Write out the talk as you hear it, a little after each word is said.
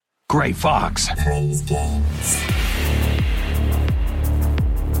Gray Fox. Praise Games.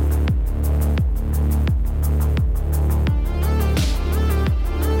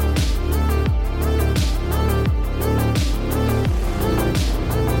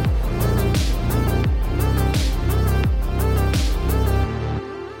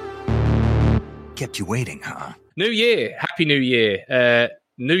 Kept you waiting, huh? New year. Happy New Year.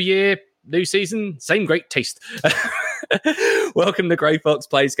 New year, new season, same great taste. Welcome to Gray Fox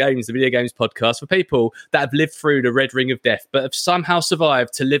Plays Games, the video games podcast for people that have lived through the red ring of death, but have somehow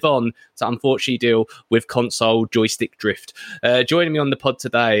survived to live on to unfortunately deal with console joystick drift. Joining me on the pod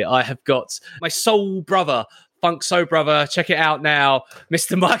today, I have got my soul brother, Funk Soul Brother, check it out now,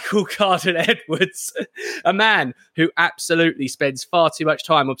 Mr. Michael Carden Edwards, a man who absolutely spends far too much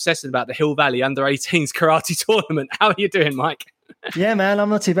time obsessing about the Hill Valley Under-18s karate tournament. How are you doing, Mike? Yeah, man, I'm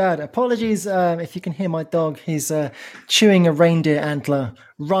not too bad. Apologies if you can hear my dog. He's chewing a reindeer antler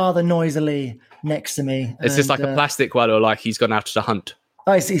rather noisily next to me. Is this like a plastic one, or like he's gone out to hunt?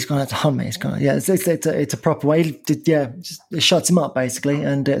 Oh, he's gone out to hunt me. It's a proper way. It shuts him up, basically,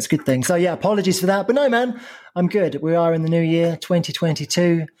 and it's a good thing. So, yeah, apologies for that. But no, man, I'm good. We are in the new year,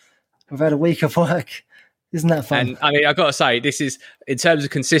 2022. We've had a week of work. Isn't that fun? And I mean, I've got to say, this is, in terms of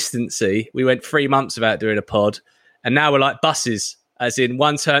consistency, we went 3 months without doing a pod, and now we're like buses, as in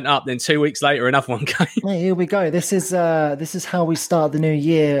one turned up, then 2 weeks later, another one came. Yeah, here we go. This is how we start the new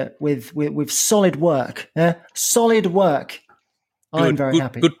year with solid work. Yeah? Solid work. I'm very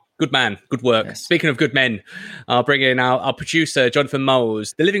happy. Good man. Good work. Yes. Speaking of good men, I'll bring in our producer, Jonathan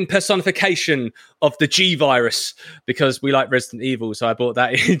Moles, the living personification of the G virus, because we like Resident Evil. So I brought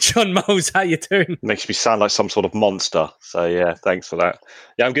that in. John Moles, how you doing? Makes me sound like some sort of monster. So yeah, thanks for that.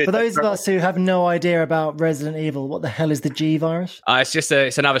 Yeah, I'm good. For those of us who have no idea about Resident Evil, what the hell is the G virus?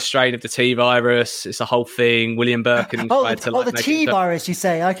 It's another strain of the T virus. It's a whole thing. William Birkin. The T virus, you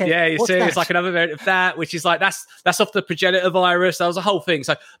say? Okay. Yeah, you see, that? it's like another variant of that, which is like that's off the progenitor virus. That was a whole thing.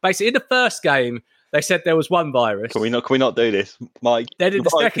 So basically, in the first game, they said there was one virus. Can we not do this, Mike? Then in the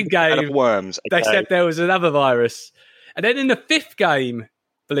second game, worms. They said there was another virus, and then in the fifth game,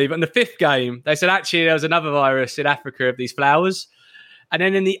 they said actually there was another virus in Africa of these flowers. And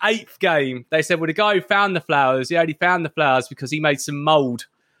then in the eighth game, they said, well, the guy who found the flowers, he only found the flowers because he made some mold.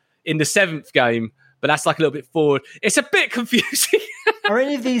 In the seventh game, but that's like a little bit forward. It's a bit confusing. Are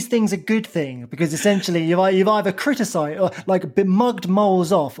any of these things a good thing? Because essentially you've either criticised or like mugged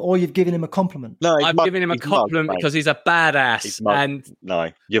Moles off, or you've given him a compliment. No, I've given him a compliment because he's a badass.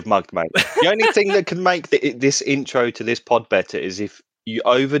 No, you've mugged, mate. The only thing that can make this intro to this pod better is if you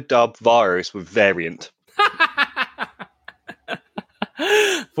overdub virus with variant.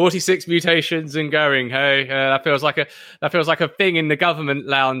 46 mutations and going. Hey, that feels like a thing in the government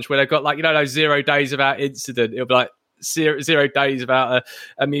lounge where they've got like, you know, those 0 days about incident. It'll be like 0 days about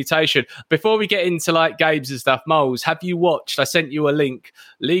a mutation. Before we get into like games and stuff, Moles, have you watched? I sent you a link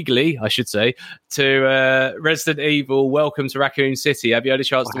legally, I should say, to Resident Evil: Welcome to Raccoon City. Have you had a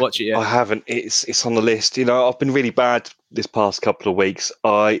chance to watch it yet? I haven't. It's on the list. You know, I've been really bad this past couple of weeks.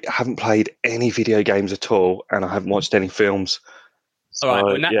 I haven't played any video games at all, and I haven't watched any films. So, all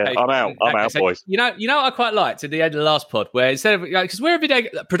right, well, case, I'm out, boys. You know what I quite liked at the end of the last pod, where instead of, because we're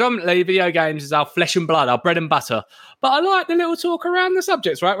predominantly video games is our flesh and blood, our bread and butter. But I like the little talk around the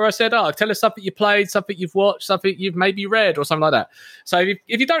subjects, right? Where I said, tell us something you played, something you've watched, something you've maybe read, or something like that. So if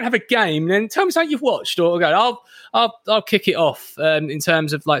you don't have a game, then tell me something you've watched, or go. I'll kick it off in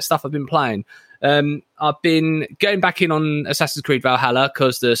terms of like stuff I've been playing. I've been getting back in on Assassin's Creed Valhalla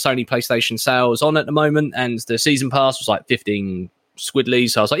because the Sony PlayStation sale is on at the moment, and the season pass was like 15 squidly,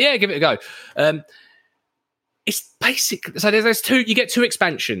 so I was like, yeah, give it a go. It's basic. So there's two. You get two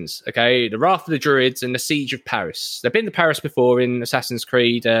expansions, okay? The Wrath of the Druids and the Siege of Paris. They've been to Paris before in Assassin's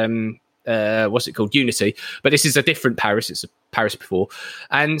Creed. What's it called? Unity. But this is a different Paris. It's a Paris before,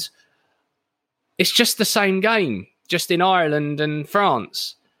 and it's just the same game, just in Ireland and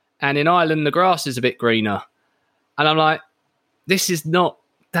France. And in Ireland, the grass is a bit greener, and I'm like, this is not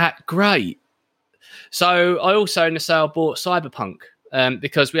that great. So I also in the sale bought Cyberpunk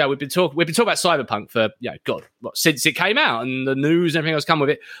because we've been talking about Cyberpunk for since it came out, and the news and everything else come with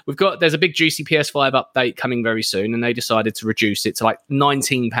it. There's a big juicy PS5 update coming very soon, and they decided to reduce it to like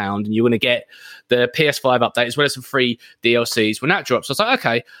 £19, and you're going to get the PS5 update as well as some free DLCs when that drops. So I was like,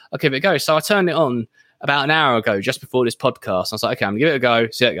 okay, I'll give it a go. So I turned it on about an hour ago, just before this podcast. I was like, okay, I'm going to give it a go,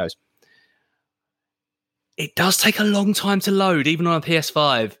 see how it goes. It does take a long time to load, even on a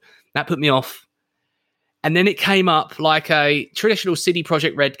PS5. That put me off. And then it came up like a traditional CD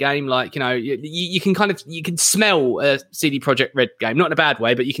Projekt Red game. Like, you know, you can smell a CD Projekt Red game, not in a bad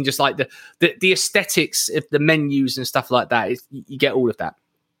way, but you can just like the aesthetics of the menus and stuff like that. You get all of that.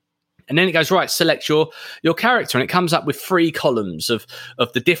 And then it goes, right, select your character. And it comes up with 3 columns of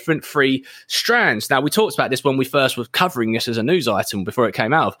the different 3 strands. Now, we talked about this when we first were covering this as a news item before it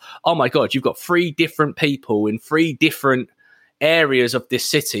came out. Oh, my God, you've got 3 different people in 3 different areas of this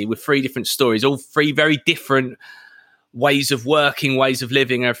city with 3 different stories, all 3 very different ways of working, ways of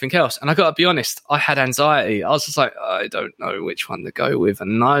living, everything else. And I got to be honest, I had anxiety. I was just like, I don't know which one to go with.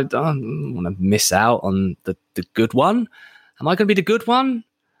 And I don't want to miss out on the good one. Am I going to be the good one?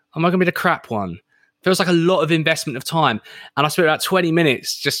 Am I going to be the crap one? Feels like a lot of investment of time. And I spent about 20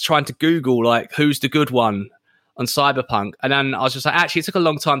 minutes just trying to Google, like, who's the good one on Cyberpunk. And then I was just like, actually, it took a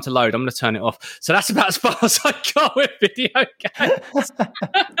long time to load. I'm going to turn it off. So that's about as far as I got with video games.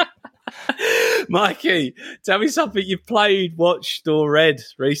 Mikey, tell me something you've played, watched, or read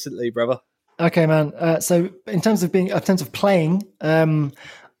recently, brother. Okay, man. So in terms of playing,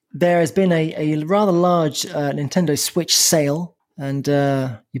 there has been a rather large Nintendo Switch sale. And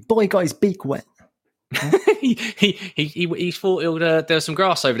your boy got his beak wet. he thought there was some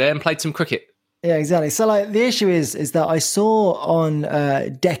grass over there and played some cricket. Yeah, exactly. So, like, the issue is that I saw on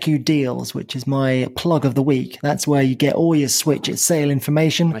Deku Deals, which is my plug of the week. That's where you get all your Switch sale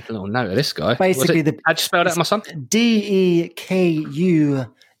information. Make a little note of this guy. Basically, how'd you spell that, my son? DEKU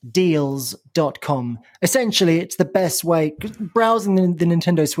deals.com. Essentially, it's the best way. Browsing the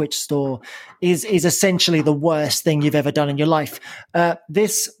Nintendo Switch store is essentially the worst thing you've ever done in your life.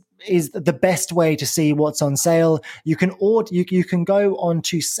 This is the best way to see what's on sale. You can order, you can go on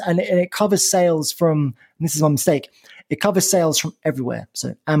to, and it covers sales from, and this is my mistake, it covers sales from everywhere.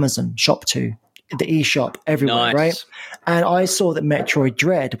 So Amazon, Shop2, the eShop, everywhere, nice. Right? And I saw that Metroid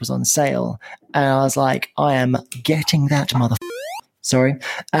Dread was on sale, and I was like, I am getting that Sorry.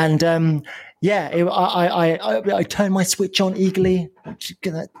 And I turned my Switch on eagerly,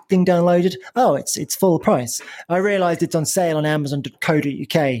 get that thing downloaded. Oh, it's full price. I realized it's on sale on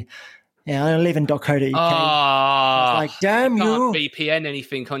Amazon.co.uk. Yeah, I don't live in .co.uk. Oh, like, damn you. Can't VPN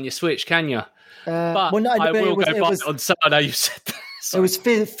anything on your Switch, can you? I will go buy it on sale. I know you said that. It was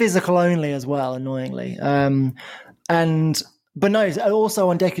physical only as well, annoyingly. But no, also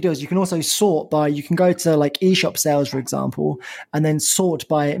on Deku Deals, you can also sort by, you can go to like eShop sales, for example, and then sort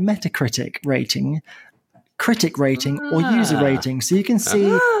by Metacritic rating, critic rating, or user rating. So you can see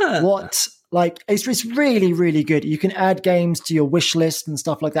what, like, it's really, really good. You can add games to your wish list and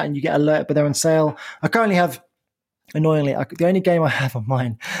stuff like that, and you get alert, but they're on sale. I currently have, annoyingly, the only game I have on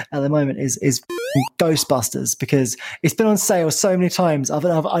mine at the moment is Ghostbusters, because it's been on sale so many times.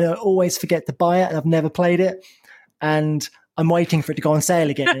 I always forget to buy it, and I've never played it. And I'm waiting for it to go on sale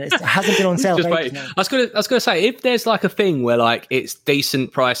again, and it hasn't been on sale. Just wait. I was going to say, if there's like a thing where like it's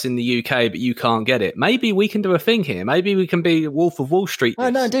decent price in the UK but you can't get it, maybe we can do a thing here. Maybe we can be Wolf of Wall Street. Oh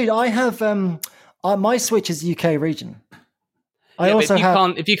no, dude! I have my Switch is UK region.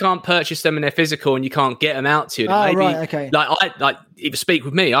 If you can't purchase them and they're physical and you can't get them out to you, maybe right, okay. Like either speak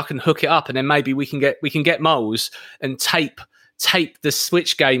with me, I can hook it up, and then maybe we can get Moles and tape the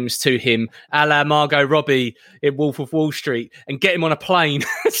Switch games to him, a la Margot Robbie in Wolf of Wall Street, and get him on a plane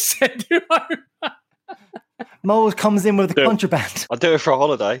and send him over. Moles comes in with the contraband. I'll do it for a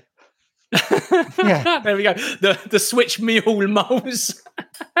holiday. Yeah, there we go. The Switch mule Moles.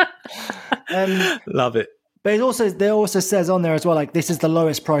 Love it. But there also says on there as well, like, this is the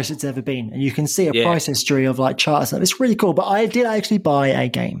lowest price it's ever been, and you can see a price history of like charts. It's really cool. But I did actually buy a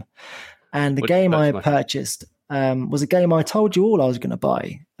game, and the game I purchased was a game I told you all I was going to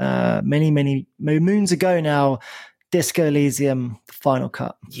buy many, many moons ago now. Disco Elysium Final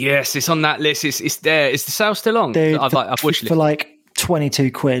Cut. Yes, it's on that list. It's there. Is the sale still on? Dude, I've wished for like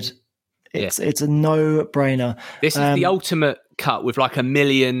 22 quid. It's a no-brainer. This is the ultimate cut with like 1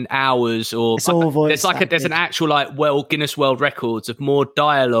 million hours, or it's all voice. There's an actual like Guinness World Records of more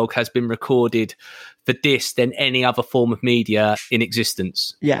dialogue has been recorded for this than any other form of media in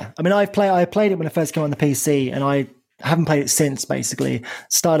existence. Yeah, I mean, I played it when it first came on the PC, and I haven't played it since. Basically,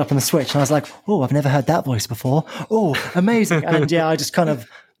 started up on the Switch, and I was like, "Oh, I've never heard that voice before. Oh, amazing!" And yeah, I just kind of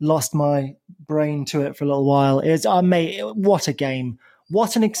lost my brain to it for a little while. Mate, what a game!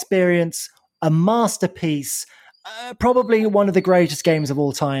 What an experience! A masterpiece. Probably one of the greatest games of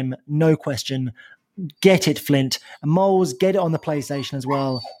all time, no question. Get it, Flint. And Moles, get it on the PlayStation as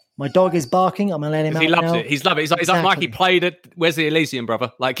well. My dog is barking. I'm going to let him out. He loves now. it. He's loving it. He's like Mikey played it. Where's the Elysium,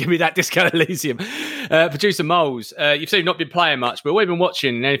 brother? Like, give me that Disco Elysium. Producer Moles, you've seen not been playing much, but we've been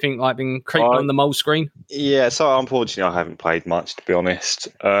watching anything like been creeping on the Mole screen? Yeah, so unfortunately I haven't played much, to be honest.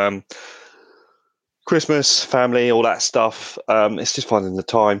 Christmas, family, all that stuff. It's just finding the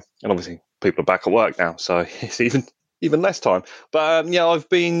time. And obviously people are back at work now, so it's even less time. But I've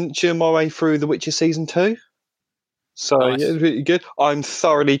been chewing my way through The Witcher Season 2. So Nice. yeah, it's really good. I'm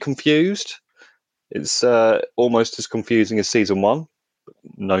thoroughly confused. It's almost as confusing as season 1.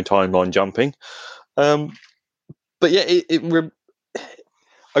 No timeline jumping. But yeah,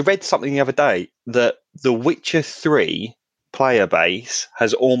 I read something the other day that the Witcher 3 player base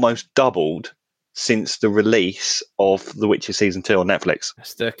has almost doubled since the release of The Witcher Season 2 on Netflix.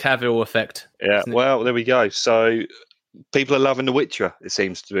 It's the Cavill effect. Yeah, well, there we go. So people are loving The Witcher, it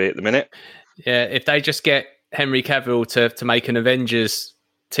seems to be, at the minute. Yeah, if they just get Henry Cavill to make an Avengers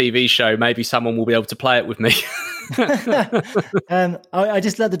TV show, maybe someone will be able to play it with me. I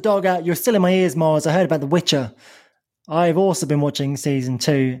just let the dog out. You're still in my ears, Mars. I heard about The Witcher. I've also been watching season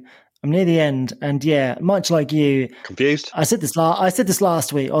 2. I'm near the end, and yeah, much like you, confused. I said this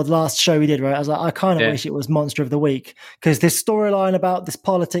last week, or the last show we did, right? I was like, I kind of wish it was Monster of the Week, because this storyline about this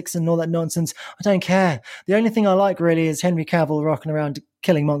politics and all that nonsense, I don't care. The only thing I like really is Henry Cavill rocking around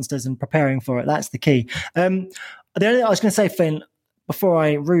killing monsters and preparing for it. That's the key. The only thing I was going to say, Finn, before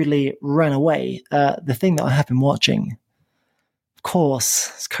I rudely ran away, the thing that I have been watching, of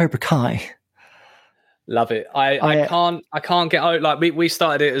course, is Cobra Kai. Love it. I can't get out. Like we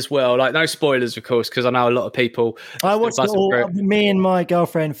started it as well. Like no spoilers, of course, because I know a lot of people. I watched it all. Me and my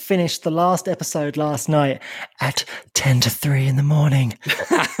girlfriend finished the last episode last night at 10 to 3 in the morning.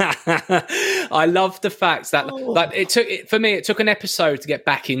 I love the fact that like it took an episode to get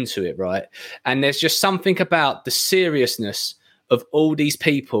back into it, right? And there's just something about the seriousness of all these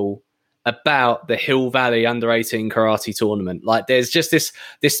people about the Hill Valley Under-18 karate tournament. Like there's just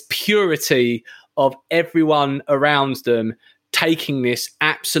this purity of everyone around them taking this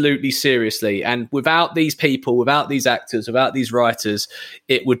absolutely seriously. And without these people, without these actors, without these writers,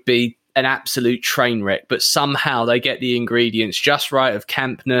 it would be an absolute train wreck. But somehow they get the ingredients just right of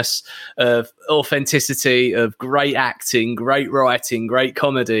campness, of authenticity, of great acting, great writing, great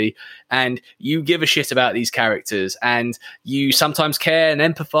comedy. And you give a shit about these characters, and you sometimes care and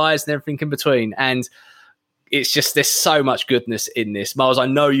empathize and everything in between. And it's just, there's so much goodness in this. Miles, I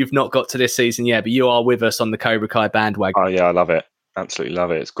know you've not got to this season yet, but you are with us on the Cobra Kai bandwagon. Oh, yeah, I love it. Absolutely love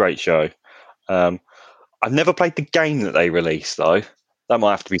it. It's a great show. I've never played the game that they released, though. That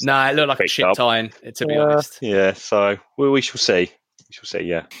might have to be... No, it looked like a shit tie-in, to be honest. Yeah, so we shall see. We shall see,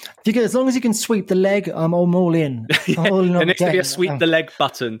 yeah. As long as you can sweep the leg, I'm all in. There needs to be a sweep the leg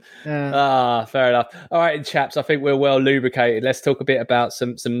button. Fair enough. All right, chaps, I think we're well lubricated. Let's talk a bit about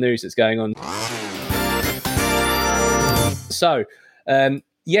some news that's going on. So,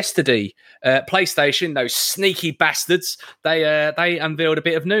 yesterday, PlayStation, those sneaky bastards, they unveiled a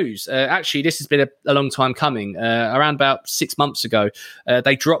bit of news. Actually, this has been a long time coming. Around about 6 months ago,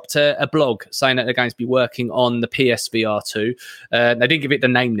 they dropped a blog saying that they're going to be working on the PSVR 2. They didn't give it the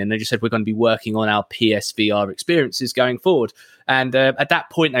name then. They just said we're going to be working on our PSVR experiences going forward. And at that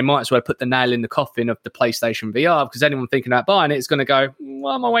point, they might as well put the nail in the coffin of the PlayStation VR, because anyone thinking about buying it is going to go,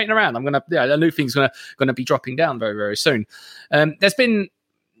 why am I waiting around? The new thing's going to be dropping down very, very soon. There's been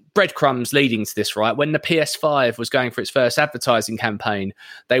breadcrumbs leading to this, right? When the PS5 was going for its first advertising campaign,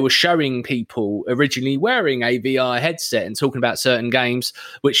 they were showing people originally wearing a VR headset and talking about certain games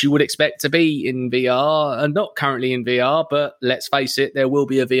which you would expect to be in VR and not currently in VR, but let's face it, there will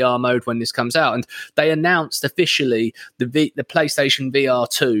be a VR mode when this comes out. And they announced officially the PlayStation VR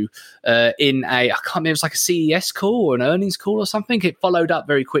 2 in I can't remember, it was like a CES call or an earnings call or something. It followed up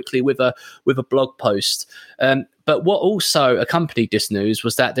very quickly with a blog post. But what also accompanied this news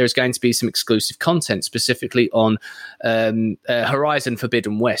was that there's going to be some exclusive content, specifically on Horizon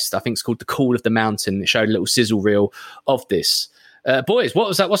Forbidden West. I think it's called The Call of the Mountain. It showed a little sizzle reel of this. Boys, what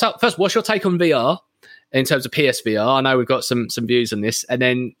was that? What's up? First, what's your take on VR in terms of PSVR? I know we've got some views on this. And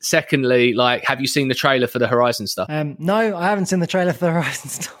then secondly, like, have you seen the trailer for the Horizon stuff? No, I haven't seen the trailer for the Horizon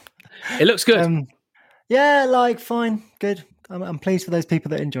stuff. It looks good. Yeah, like, fine, good. I'm pleased for those people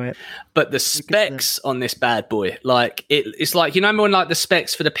that enjoy it. But the specs on this bad boy, like it's like, you know, when like the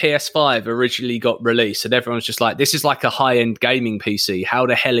specs for the PS5 originally got released and everyone's just like, this is like a high-end gaming PC. How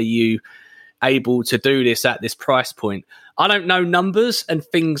the hell are you able to do this at this price point? I don't know numbers and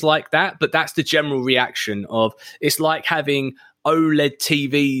things like that, but that's the general reaction of, it's like having OLED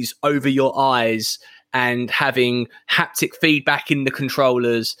TVs over your eyes and having haptic feedback in the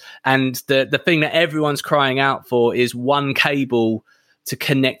controllers. And the thing that everyone's crying out for is one cable to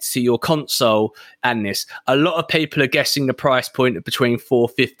connect to your console. And this, a lot of people are guessing the price point of between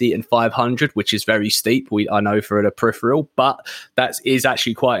 $450 and $500, which is very steep. I know for the peripheral, but that is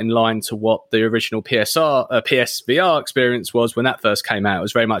actually quite in line to what the original PSVR experience was when that first came out. It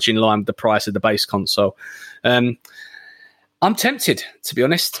was very much in line with the price of the base console. I'm tempted, to be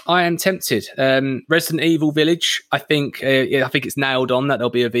honest. I am tempted. Resident Evil Village, I think it's nailed on that there'll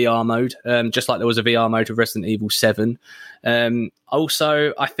be a VR mode, just like there was a VR mode of Resident Evil 7.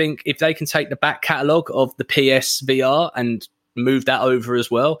 Also, I think if they can take the back catalogue of the PS VR and move that over as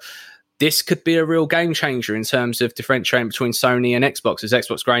well, this could be a real game changer in terms of differentiating between Sony and Xbox. As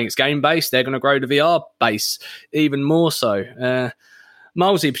Xbox growing its game base, they're going to grow the VR base even more so.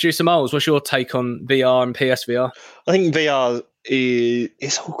 Milesy, producer Miles, what's your take on VR and PSVR? I think VR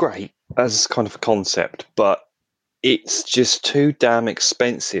is all great as kind of a concept, but it's just too damn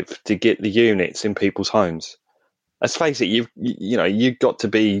expensive to get the units in people's homes. Let's face it, you've got to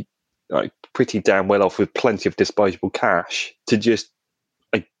be like pretty damn well off with plenty of disposable cash to just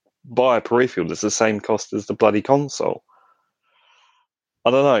buy a peripheral that's the same cost as the bloody console.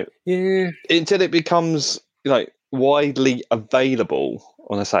 I don't know. Yeah. Until it becomes widely available.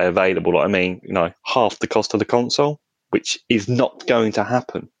 When I say available, I mean, half the cost of the console, which is not going to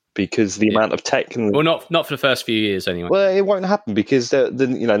happen because the amount of tech and well, not for the first few years anyway. Well, it won't happen because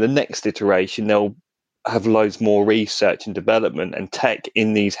the next iteration they'll have loads more research and development and tech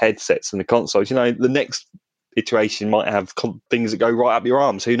in these headsets and the consoles. The next iteration might have things that go right up your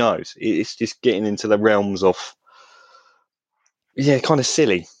arms. Who knows? It's just getting into the realms of kind of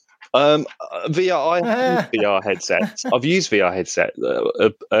silly. VR. I have VR headsets. I've used VR headset,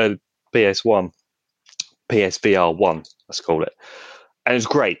 PS1, PSVR 1, let's call it, and it's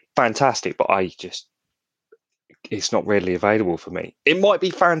great, fantastic. But it's not readily available for me. It might be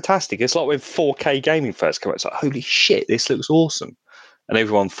fantastic. It's like when 4K gaming first came out. It's like, holy shit, this looks awesome, and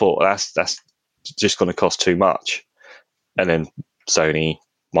everyone thought that's just going to cost too much. And then Sony,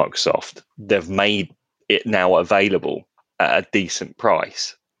 Microsoft, they've made it now available at a decent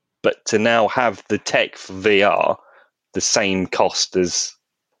price. But to now have the tech for VR the same cost as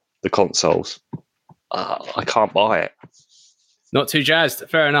the consoles, I can't buy it. Not too jazzed.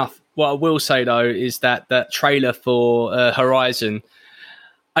 Fair enough. What I will say, though, is that trailer for Horizon,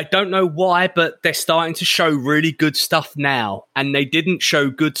 I don't know why, but they're starting to show really good stuff now. And they didn't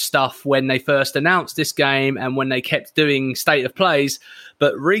show good stuff when they first announced this game and when they kept doing state of plays.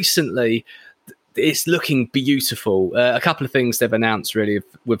 But recently, it's looking beautiful. A couple of things they've announced really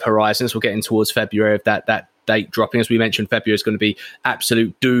with Horizons. We're getting towards February of that date dropping. As we mentioned, February is going to be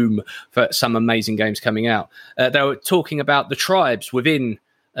absolute doom for some amazing games coming out. They were talking about the tribes within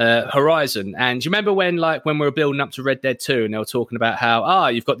Horizon. And do you remember when we were building up to Red Dead 2 and they were talking about how,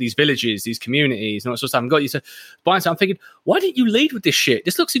 you've got these villages, these communities, and all that sort of stuff, and got you to buy something. I'm thinking, why didn't you lead with this shit?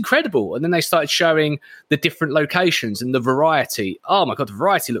 This looks incredible. And then they started showing the different locations and the variety. Oh my God, the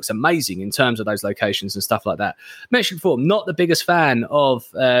variety looks amazing in terms of those locations and stuff like that. Mentioned before, I'm not the biggest fan of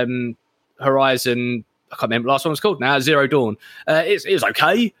Horizon. I can't remember what the last one was called now, Zero Dawn. It was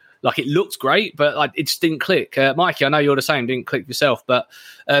okay. Like, it looked great, but it just didn't click. Mikey, I know you're the same, didn't click yourself, but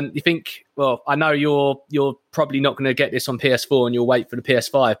you think, well, I know you're probably not going to get this on PS4 and you'll wait for the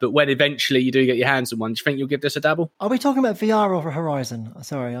PS5, but when eventually you do get your hands on one, do you think you'll give this a dabble? Are we talking about VR or Horizon?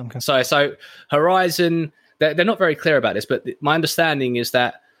 Sorry, I'm confused. So Horizon, they're not very clear about this, but my understanding is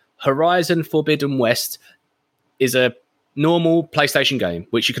that Horizon Forbidden West is a normal PlayStation game,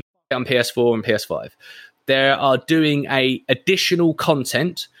 which you can play on PS4 and PS5. They are doing additional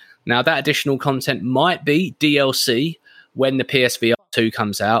content. Now, that additional content might be DLC when the PSVR 2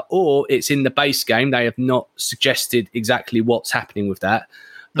 comes out, or it's in the base game. They have not suggested exactly what's happening with that.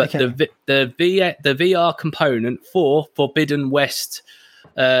 But okay. the VR component for Forbidden West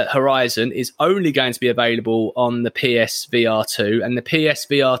Horizon is only going to be available on the PSVR 2, and the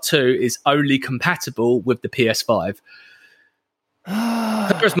PSVR 2 is only compatible with the PS5.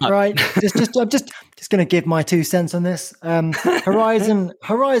 Right, I'm just going to give my 2 cents on this. Horizon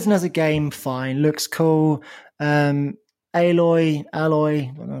as a game, fine, looks cool. Aloy,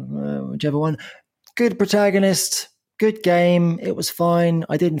 whichever one, good protagonist, good game. It was fine.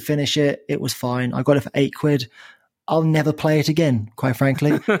 I didn't finish it. It was fine. I got it for £8. I'll never play it again, quite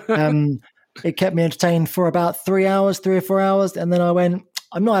frankly. It kept me entertained for about 3 or 4 hours, and then I went,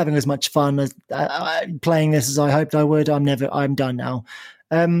 I'm not having as much fun as playing this as I hoped I would. I'm done now.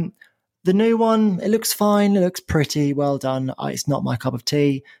 The new one, it looks fine. It looks pretty well done. It's not my cup of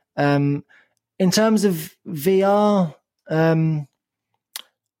tea. In terms of VR, the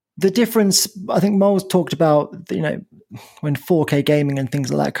difference, I think Moles talked about, when 4K gaming and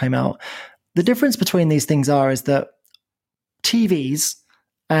things like that came out, the difference between these things is that TVs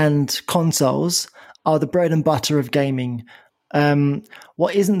and consoles are the bread and butter of gaming.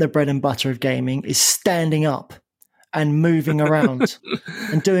 What isn't the bread and butter of gaming is standing up and moving around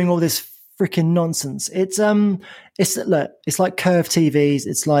and doing all this freaking nonsense. It's like curved TVs.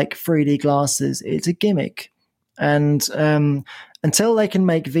 It's like 3D glasses. It's a gimmick. And until they can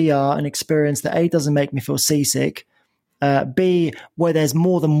make VR an experience that A, doesn't make me feel seasick, B, where there's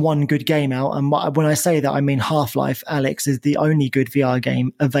more than one good game out. And when I say that, I mean Half-Life Alyx is the only good VR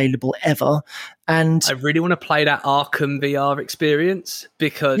game available ever. And I really want to play that Arkham VR experience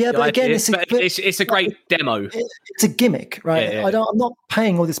because but again, it's a great demo. It's a gimmick, right? Yeah. I'm not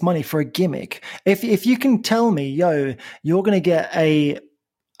paying all this money for a gimmick. If you can tell me, you're going to get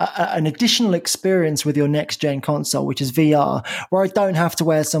an additional experience with your next gen console, which is VR, where I don't have to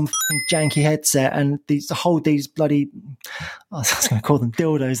wear some janky headset and hold these bloody, I was going to call them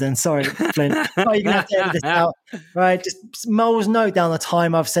dildos then. Sorry, Flint. Oh, you're going to have to edit this out, right? Just Moles, note down the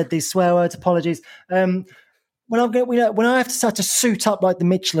time I've said these swear words. Apologies. When I have to start to suit up like the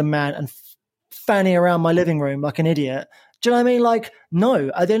Michelin Man and fanny around my living room like an idiot. Do you know what I mean? Like, no,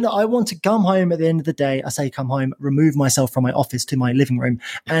 I want to come home at the end of the day. I say come home, remove myself from my office to my living room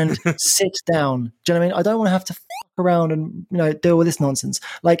and sit down. Do you know what I mean? I don't want to have to fuck around and, deal with this nonsense.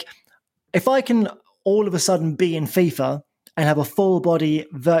 Like, if I can all of a sudden be in FIFA and have a full body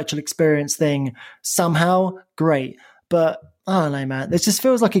virtual experience thing somehow, great. But I don't know, man. It just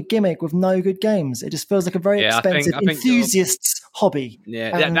feels like a gimmick with no good games. It just feels like a very expensive enthusiast's hobby.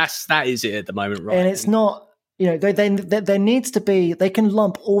 Yeah, that is it at the moment, right? And it's not. There needs to be. They can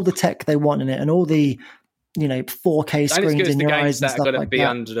lump all the tech they want in it and all the, 4K screens in your eyes and stuff like that. Be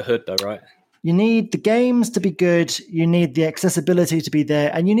under the hood, though, right? You need the games to be good. You need the accessibility to be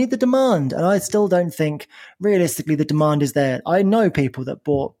there, and you need the demand. And I still don't think, realistically, the demand is there. I know people that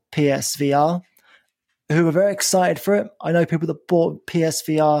bought PSVR who were very excited for it. I know people that bought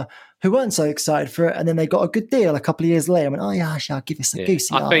PSVR who weren't so excited for it, and then they got a good deal a couple of years later. I went, oh yeah, I'll give you some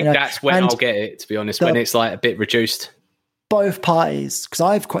goosey. I think that's when I'll get it, to be honest, when it's like a bit reduced. Both parties, because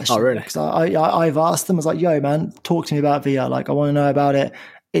I've questioned. Oh, really? Because I've asked them, I was like, yo, man, talk to me about VR. Like, I want to know about it.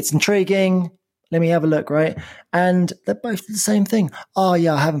 It's intriguing. Let me have a look, right? And they're both the same thing. Oh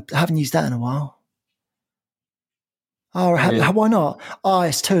yeah, I haven't used that in a while. Oh, why not? Oh,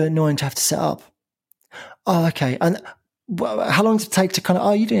 it's too annoying to have to set up. Oh, okay. And how long does it take to kind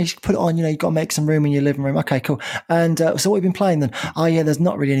of, you should put it on, you've got to make some room in your living room. Okay, cool. And so what have you been playing then? Oh yeah, there's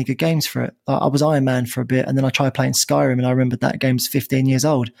not really any good games for it. I was Iron Man for a bit, and then I tried playing Skyrim, and I remembered that game's 15 years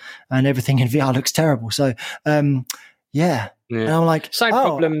old and everything in VR looks terrible. So, yeah. And I'm like, same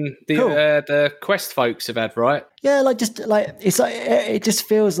problem the Quest folks have had, right? Yeah, it just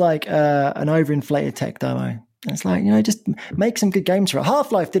feels like an overinflated tech demo. It's like, just make some good games for it.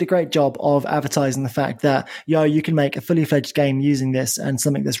 Half-Life did a great job of advertising the fact that, you can make a fully fledged game using this and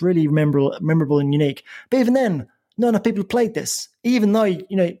something that's really memorable and unique. But even then, not enough people have played this. Even though,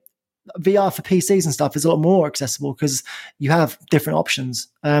 VR for PCs and stuff is a lot more accessible because you have different options.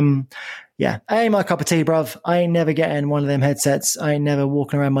 Yeah, ain't my cup of tea, bruv. I ain't never getting one of them headsets. I ain't never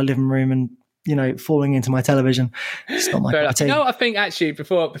walking around my living room and falling into my television. It's not my cup of tea. I think actually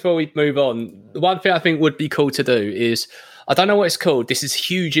before we move on, the one thing I think would be cool to do is, I don't know what it's called. This is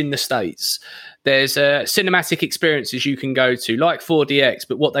huge in the States. There's cinematic experiences you can go to, like 4DX,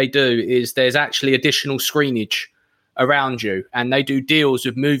 but what they do is there's actually additional screenage around you, and they do deals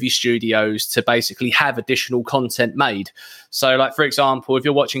with movie studios to basically have additional content made. So, like, for example, if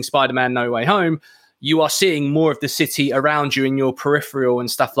you're watching Spider-Man No Way Home, you are seeing more of the city around you in your peripheral and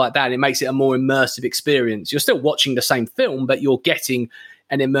stuff like that. And it makes it a more immersive experience. You're still watching the same film, but you're getting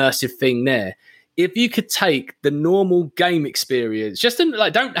an immersive thing there. If you could take the normal game experience,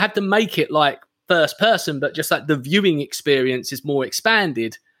 don't have to make it like first person, but just like the viewing experience is more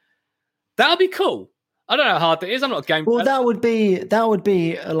expanded, that would be cool. I don't know how hard it is. I'm not a game player. Well, that would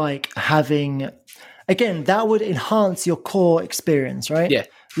be like having, again, that would enhance your core experience, right? Yeah.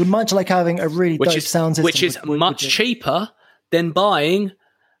 Would much like having a really dope sound system. Which is much cheaper than buying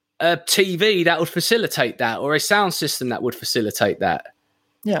a TV that would facilitate that, or a sound system that would facilitate that.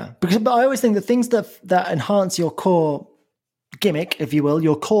 Yeah, but I always think the things that enhance your core gimmick, if you will,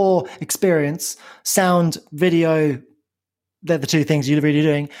 your core experience, sound, video, they're the two things you're really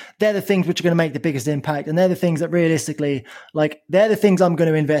doing. They're the things which are going to make the biggest impact. And they're the things that realistically, like, they're the things I'm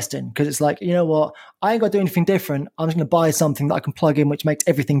going to invest in. Because it's like, you know what? I ain't got to do anything different. I'm just going to buy something that I can plug in, which makes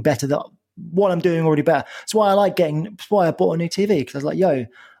everything better. That what I'm doing already better. That's why that's why I bought a new TV. Because I was like, yo,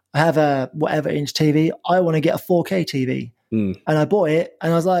 I have a whatever inch TV. I want to get a 4K TV. And I bought it,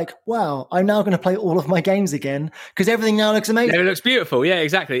 and I was like, wow, I'm now going to play all of my games again because everything now looks amazing. It looks beautiful. Yeah,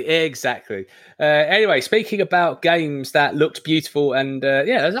 exactly. Anyway, speaking about games that looked beautiful, and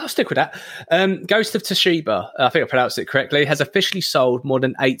I'll stick with that. Ghost of Tsushima, I think I pronounced it correctly, has officially sold more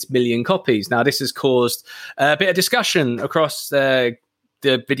than 8 million copies. Now, this has caused a bit of discussion across the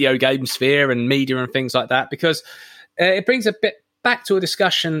video game sphere and media and things like that, because it brings a bit back to a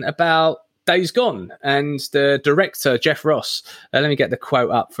discussion about Days Gone, and the director Jeff Ross. Let me get the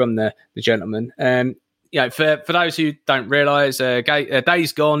quote up from the gentleman. For those who don't realise,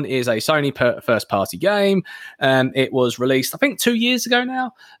 Days Gone is a Sony first-party game. It was released, I think, 2 years ago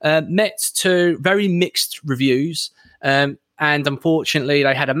now. Met to very mixed reviews. And unfortunately,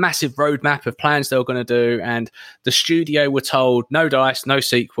 they had a massive roadmap of plans they were going to do. And the studio were told, no dice, no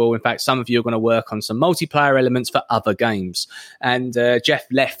sequel. In fact, some of you are going to work on some multiplayer elements for other games. And Jeff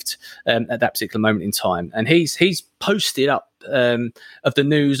left at that particular moment in time. And he's posted up of the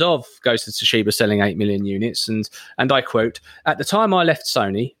news of Ghost of Tsushima selling 8 million units. And I quote, "At the time I left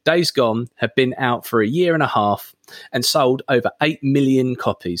Sony, Days Gone had been out for a year and a half and sold over 8 million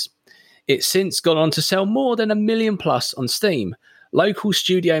copies. It's since gone on to sell more than 1 million plus on Steam. Local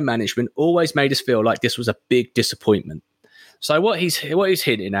studio management always made us feel like this was a big disappointment." So what he's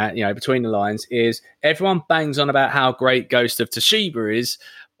hinting at, between the lines, is everyone bangs on about how great Ghost of Tsushima is,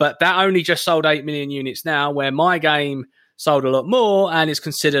 but that only just sold 8 million units now, where my game sold a lot more and is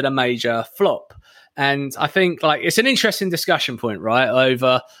considered a major flop. And I think it's an interesting discussion point, right?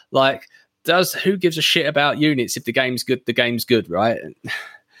 Over who gives a shit about units? If the game's good, the game's good, right?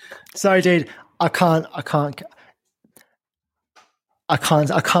 Sorry, dude. I can't continue.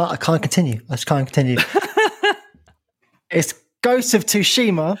 I just can't continue. It's Ghost of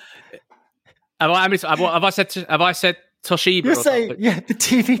Tsushima. Have I said Toshiba? You're saying, the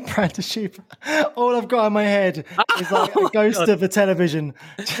TV brand Toshiba. All I've got in my head is a ghost of a television.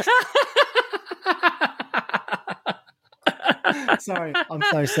 Sorry, I'm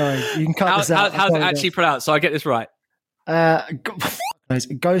so sorry. You can cut this out. How's it actually pronounced? So I get this right.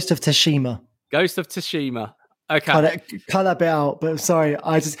 Ghost of Tsushima. Ghost of Tsushima. Okay. Cut that bit out. But sorry,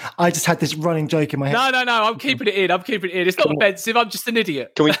 I just had this running joke in my head. No. I'm keeping it in. It's not offensive. I'm just an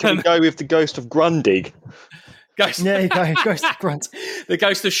idiot. Can we go with the Ghost of Grundig? Yeah, you go. Ghost of Grunt. The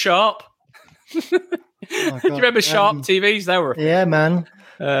Ghost of Sharp. Do you remember Sharp TVs? They were. Yeah, man.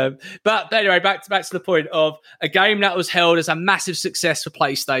 But anyway, back to the point of a game that was held as a massive success for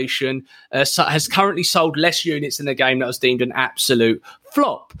PlayStation has currently sold less units than a game that was deemed an absolute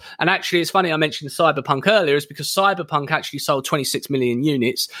flop. And actually, it's funny I mentioned Cyberpunk earlier, is because Cyberpunk actually sold 26 million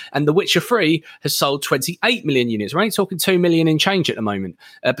units and The Witcher 3 has sold 28 million units. We're only talking 2 million in change at the moment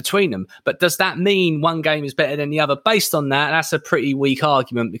between them. But does that mean one game is better than the other? Based on that, that's a pretty weak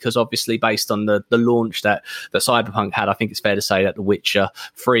argument, because obviously based on the launch that Cyberpunk had, I think it's fair to say that The Witcher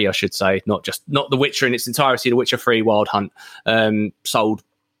 3, I should say, not The Witcher in its entirety, The Witcher 3 Wild Hunt sold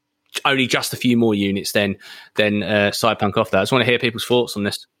only just a few more units than Cyberpunk off that. I just want to hear people's thoughts on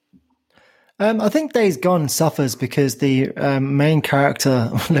this. I think Days Gone suffers because the main character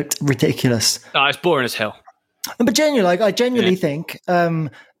looked ridiculous. Oh, it's boring as hell. But I genuinely think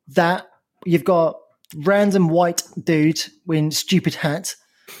that you've got random white dude in stupid hat.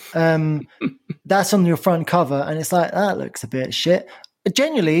 That's on your front cover, and it's like, that looks a bit shit.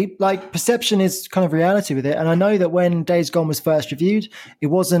 Genuinely, perception is kind of reality with it. And I know that when Days Gone was first reviewed, it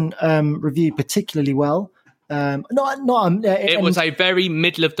wasn't reviewed particularly well. It was a very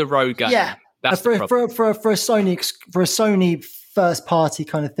middle of the road game. Yeah, that's for a Sony first party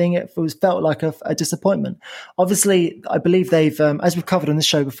kind of thing, it felt like a disappointment. Obviously, I believe they've, as we've covered on this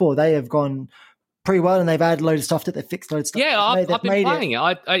show before, they have gone pretty well, and they've added a load of stuff to it. They've fixed a load of stuff. Yeah, I've been playing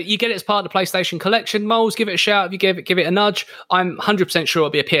it. You get it as part of the PlayStation Collection. Moles, give it a shout if you give it a nudge. I'm 100% sure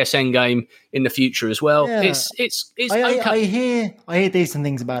it'll be a PSN game in the future as well. Yeah. It's okay. I hear decent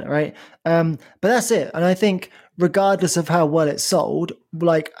things about it, right? But that's it. And I think regardless of how well it sold,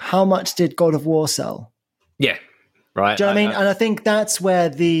 how much did God of War sell? Yeah, right. Do you know what I mean? And I think that's where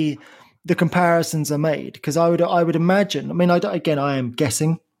the comparisons are made, because I would imagine. I mean, I am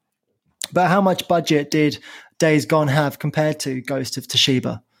guessing. But how much budget did Days Gone have compared to Ghost of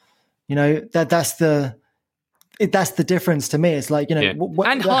Tsushima? That's the difference to me. It's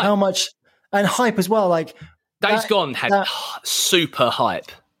how much, and hype as well. Days Gone had super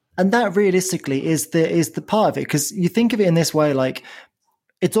hype, and that realistically is the part of it, because you think of it in this way,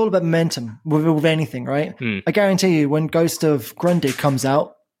 it's all about momentum with anything, right? I guarantee you, when Ghost of Grundig comes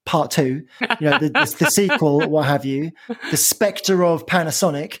out, Part 2, the sequel, what have you, the Spectre of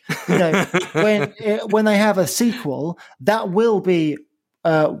Panasonic, when they have a sequel, that will be,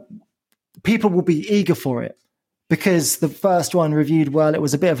 people will be eager for it, because the first one reviewed well. It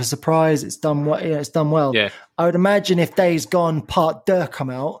was a bit of a surprise. It's done well. It's done well. Yeah. I would imagine if Days Gone Part 2 come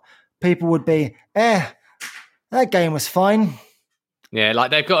out, people would be, that game was fine. Yeah,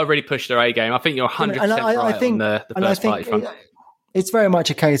 they've got to really push their A game. I think you're 100% right on the first party front. It's very much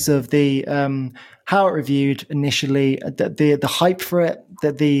a case of the how it reviewed initially, the hype for it,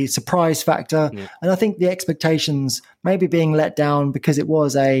 the surprise factor, and I think the expectations maybe being let down because it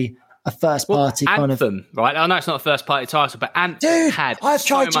was a a first party kind of. Anthem, right? I know it's not a first party title, but Anthem Dude, had I've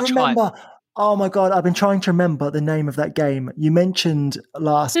tried so to much remember. hype. Oh my god, I've been trying to remember the name of that game. You mentioned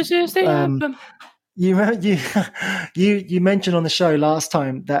last. This is the anthem. You mentioned on the show last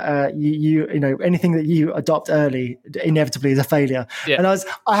time that you know anything that you adopt early inevitably is a failure. Yeah. And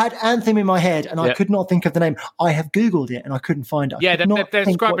I had Anthem in my head and I could not think of the name. I have Googled it and I couldn't find it. They're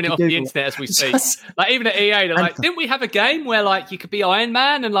scrubbing it off the internet as we speak. Like even at EA, they're like, didn't we have a game where like you could be Iron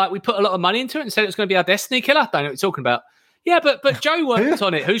Man and like we put a lot of money into it and said it was going to be our Destiny killer? I don't know what you're talking about. Yeah, but Joe worked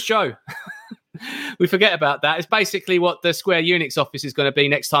on it. Who's Joe? We forget about that. It's basically what the Square Enix office is going to be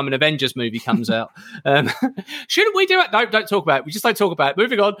next time an Avengers movie comes out. Shouldn't we do it? No, don't talk about it. We just don't talk about it.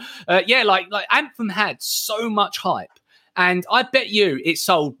 Moving on. Like Anthem had so much hype, and I bet you it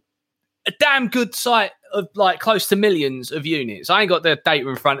sold a damn good sight of like close to millions of units. I ain't got the data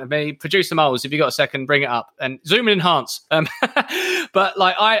in front of me. Producer Moles, if you got a second, bring it up and zoom and enhance. But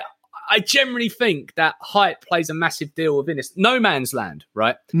like I generally think that hype plays a massive deal within this. No Man's Land,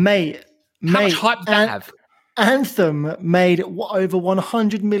 right? Mate, how much hype did that have? Anthem made over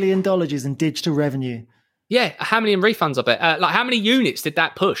 $100 million in digital revenue. Yeah, how many in refunds? I bet. Like, how many units did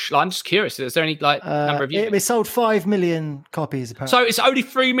that push? Like, I'm just curious. Is there any like number of units? It sold 5 million copies. Apparently. So it's only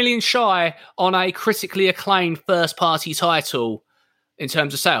 3 million shy on a critically acclaimed first-party title in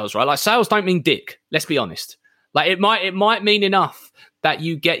terms of sales, right? Like, sales don't mean dick. Let's be honest. Like, it might mean enough that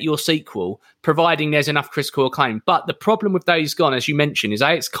you get your sequel, providing there's enough critical acclaim. But the problem with Days Gone, as you mentioned, is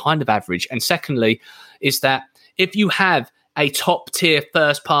A, it's kind of average. And secondly, is that if you have a top-tier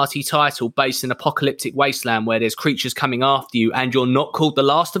first-party title based in apocalyptic wasteland where there's creatures coming after you and you're not called The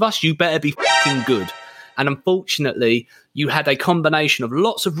Last of Us, you better be fucking good. And unfortunately, you had a combination of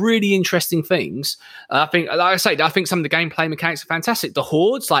lots of really interesting things. I think some of the gameplay mechanics are fantastic. The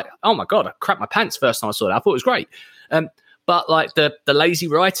hordes, like, oh my God, I crapped my pants first time I saw that. I thought it was great. But like the lazy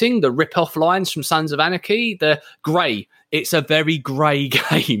writing, the rip-off lines from Sons of Anarchy, the grey, it's a very grey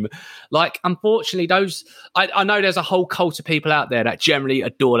game. Like, unfortunately, I know there's a whole cult of people out there that generally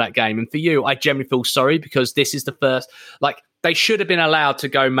adore that game. And for you, I generally feel sorry because this is the first, like, they should have been allowed to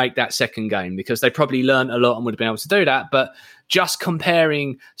go make that second game because they probably learned a lot and would have been able to do that. But just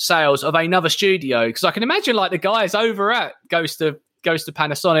comparing sales of another studio, because I can imagine like the guys over at Ghost of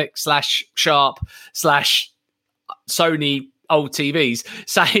Panasonic / Sharp / Sony old TVs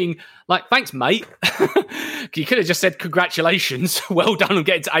saying like, thanks mate. You could have just said congratulations, well done on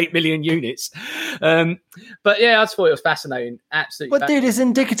getting to 8 million units. But yeah, I just thought it was fascinating. Absolutely. But dude, it's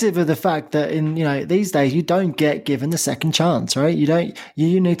indicative of the fact that in these days you don't get given the second chance, right?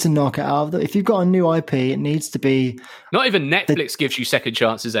 You need to knock it out of the, if you've got a new IP, it needs to be, not even Netflix gives you second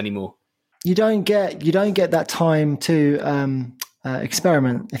chances anymore. You don't get that time to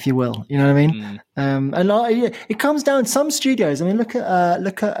experiment, if you will. You know what I mean? And like, it comes down to some studios. I mean, look at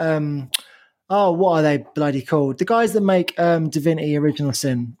what are they bloody called? The guys that make Divinity Original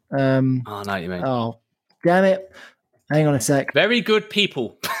Sin. I know what you mean. Oh, damn it! Hang on a sec. Very good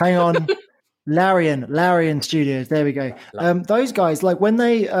people. Hang on. Larian Studios. There we go. Those guys, like when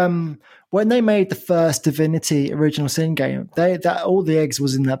they made the first Divinity Original Sin game, that all the eggs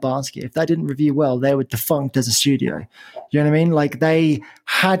was in that basket. If that didn't review well, they were defunct as a studio. You know what I mean? Like they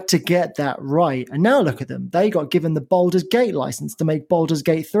had to get that right. And now look at them. They got given the Baldur's Gate license to make Baldur's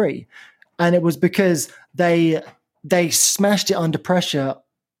Gate 3. And it was because they smashed it under pressure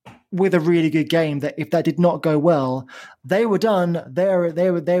with a really good game that if that did not go well, they were done. They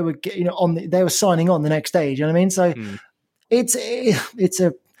were signing on the next stage. You know what I mean? So it's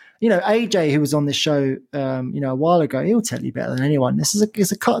a, AJ, who was on this show, a while ago, he'll tell you better than anyone.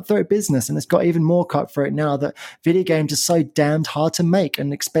 It's a cutthroat business, and it's got even more cutthroat now that video games are so damned hard to make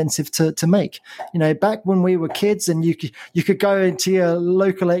and expensive to make. Back when we were kids, and you could go into your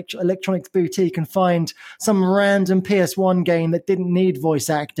local electronics boutique and find some random PS1 game that didn't need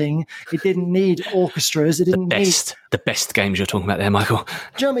voice acting, it didn't need orchestras, it didn't need the best games you're talking about there, Michael.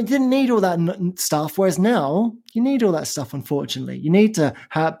 Do you know what I mean? You didn't need all that stuff, whereas now you need all that stuff. Unfortunately, you need to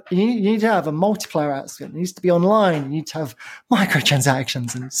have a multiplayer aspect. It needs to be online. You need to have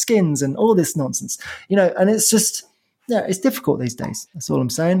microtransactions and skins and all this nonsense. And it's just it's difficult these days. That's all I'm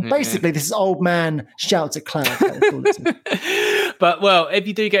saying. Mm-hmm. Basically, this is old man shouts at cloud. That's all it is. But well, if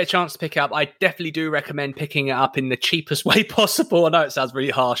you do get a chance to pick it up, I definitely do recommend picking it up in the cheapest way possible. I know it sounds really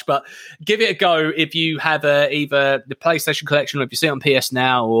harsh, but give it a go if you have either the PlayStation Collection or if you see it on PS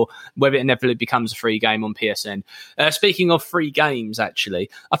Now or whether it inevitably becomes a free game on PSN. Speaking of free games, actually,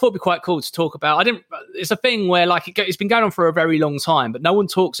 I thought it'd be quite cool to talk about. It's a thing where like it's been going on for a very long time, but no one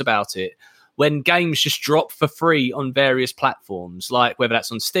talks about it. when games just drop for free on various platforms, like whether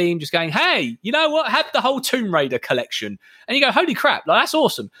that's on Steam, just going, hey, you know what? Have the whole Tomb Raider collection. And you go, holy crap, like, that's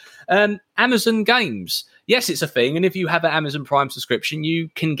awesome. Amazon Games. Yes, it's a thing. And if you have an Amazon Prime subscription, you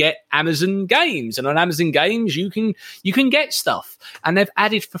can get Amazon Games. And on Amazon Games, you can get stuff. And they've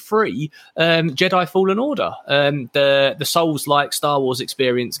added for free Jedi Fallen Order, the Souls-like Star Wars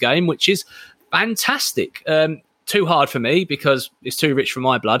experience game, which is fantastic. Too hard for me because it's too rich for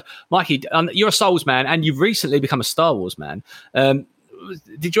my blood. Mikey, you're a Souls man and you've recently become a Star Wars man.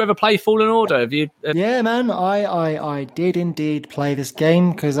 Did you ever play Fallen Order? Have you? Yeah, man, I did indeed play this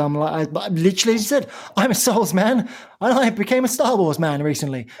game because I'm like, I literally said, I'm a Souls man and I became a Star Wars man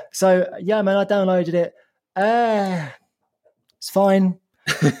recently. So yeah, man, I downloaded it. It's fine.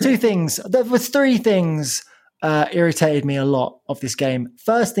 Two things. There was three things irritated me a lot of this game.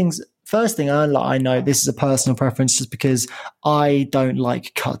 First thing, I know this is a personal preference just because I don't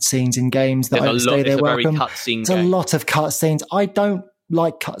like cutscenes in games that overstay their welcome. It's a lot of cutscenes. I don't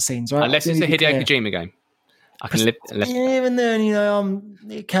like cutscenes, right? Unless it's a Hideo Kojima game. I can live. Even then,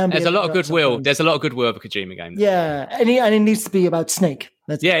 it can be. There's a lot of goodwill. There's a lot of goodwill of a Kojima game. Yeah, and it needs to be about Snake.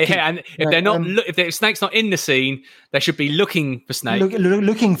 And if they're not, if Snake's not in the scene, they should be looking for Snake.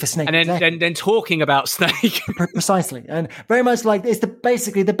 Looking for Snake, and then talking about Snake. Precisely, and very much like it's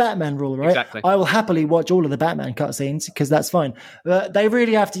basically the Batman rule, right? Exactly. I will happily watch all of the Batman cutscenes because that's fine. They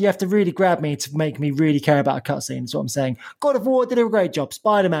really have to. You have to really grab me to make me really care about a cutscene. That's what I'm saying. God of War did a great job.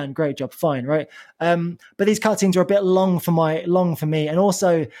 Spider-Man, great job. Fine, right? But these cutscenes are a bit long for me, and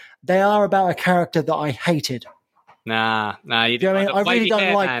also they are about a character that I hated. Nah, you do you know what I mean? I really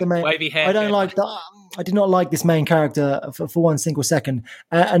don't like the main. I don't like the. I did not like this main character for one single second.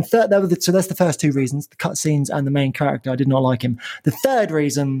 And third, so that's the first two reasons: the cutscenes and the main character. I did not like him. The third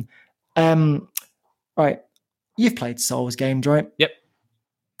reason, right? You've played Souls games, right? Yep.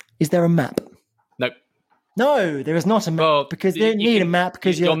 Is there a map? Nope. No, there is not a map because they need a map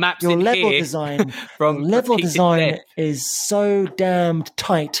because your level design is so damned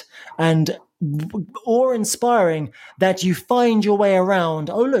tight and awe-inspiring that you find your way around.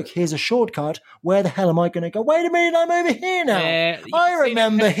 Oh, look, here's a shortcut. Where the hell am I going to go? Wait a minute, I'm over here now. I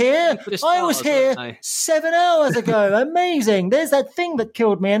remember here. I was here 7 hours ago. Amazing. There's that thing that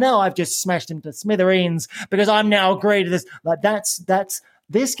killed me, and now I've just smashed him to smithereens because I'm now great at this. Like that's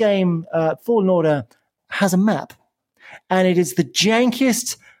this game. Fallen Order has a map, and it is the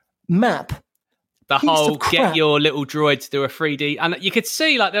jankiest map. The whole get your little droid to do a 3D. And you could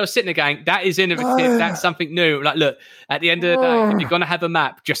see, like, they were sitting there going, that is innovative. That's something new. Like, look, at the end of the day, if you're going to have a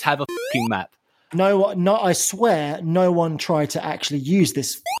map, just have a fucking map. I swear no one tried to actually use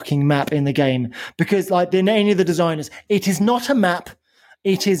this fucking map in the game because, like, any of the designers, it is not a map.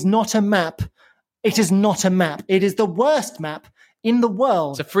 It is not a map. It is not a map. It is the worst map in the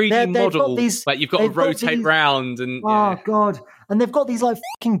world. It's a 3D model, but you've got to rotate round. And oh, God. And they've got these like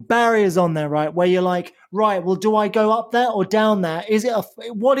fucking barriers on there, right? Where you're like, right, well, do I go up there or down there?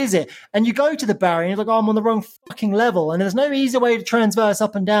 What is it? And you go to the barrier and you're like, oh, I'm on the wrong fucking level. And there's no easy way to transverse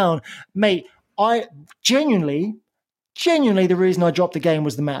up and down. Mate, I genuinely, the reason I dropped the game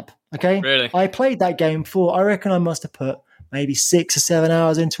was the map. Okay? Really? I played that game I reckon I must have put maybe 6 or 7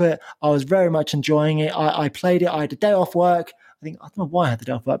 hours into it. I was very much enjoying it. I played it. I had a day off work. I don't know why I had the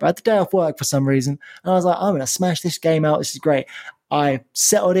day off work, but I had the day off work for some reason. And I was like, I'm going to smash this game out. This is great. I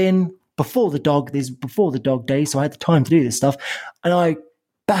settled in before the dog day, so I had the time to do this stuff. And I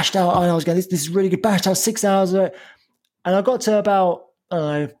bashed out, and I was going, this is really good. Bashed out 6 hours of it. And I got to about,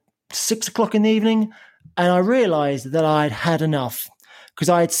 6 o'clock in the evening, and I realized that I'd had enough because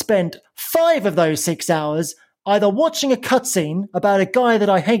I had spent 5 of those 6 hours either watching a cutscene about a guy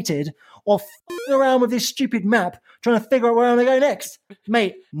that I hated or f***ing around with this stupid map trying to figure out where I'm going to go next.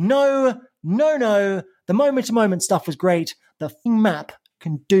 Mate, no. The moment-to-moment stuff was great. The f***ing map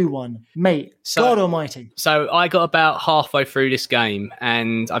can do one. Mate, God almighty. So I got about halfway through this game,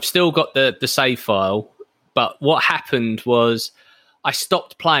 and I've still got the save file, but what happened was I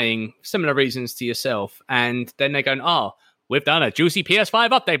stopped playing, similar reasons to yourself, and then they're going, we've done a juicy PS5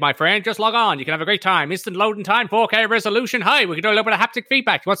 update, my friend. Just log on. You can have a great time. Instant loading time, 4K resolution. Hey, we can do a little bit of haptic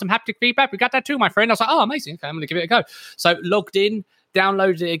feedback. You want some haptic feedback? We got that too, my friend. I was like, amazing. Okay, I'm going to give it a go. So logged in,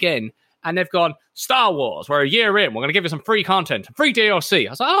 downloaded it again, and they've gone, Star Wars, we're a year in. We're going to give you some free content, free DLC. I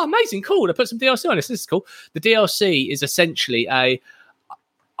was like, amazing, cool. They put some DLC on this. This is cool. The DLC is essentially I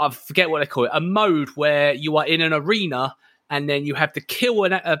forget what they call it, a mode where you are in an arena and then you have to kill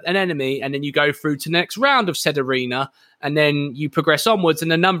an enemy, and then you go through to the next round of said arena, and then you progress onwards, and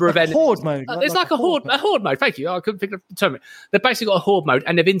the number of enemies. Horde mode. There's like a horde mode. Thank you. I couldn't think of the term. They've basically got a horde mode,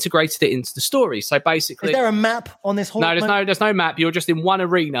 and they've integrated it into the story. So basically, is there a map on this horde mode? There's no map. You're just in one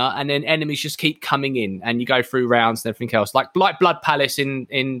arena, and then enemies just keep coming in, and you go through rounds and everything else, like Blood Palace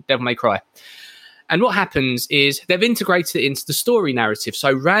in Devil May Cry. And what happens is they've integrated it into the story narrative.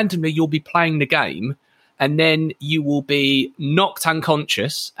 So randomly, you'll be playing the game, and then you will be knocked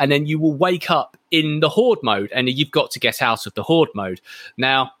unconscious, and then you will wake up in the horde mode, and you've got to get out of the horde mode.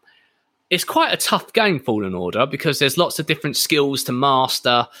 Now, it's quite a tough game, Fallen Order, because there's lots of different skills to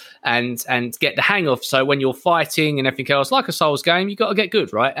master and get the hang of. So when you're fighting and everything else, like a Souls game, you've got to get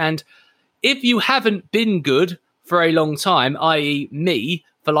good, right? And if you haven't been good for a long time, i.e. me,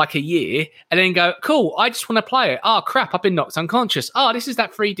 for like a year, and then go, cool, I just want to play it. Oh, crap, I've been knocked unconscious. Oh, this is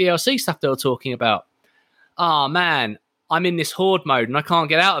that free DLC stuff they were talking about. Oh, man, I'm in this horde mode and I can't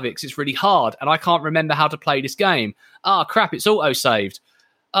get out of it because it's really hard and I can't remember how to play this game. Oh, crap, it's auto-saved.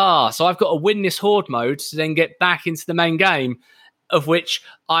 So I've got to win this horde mode to then get back into the main game, of which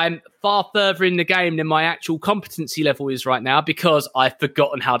I'm far further in the game than my actual competency level is right now because I've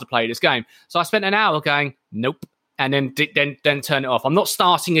forgotten how to play this game. So I spent an hour going, nope, and then turn it off. I'm not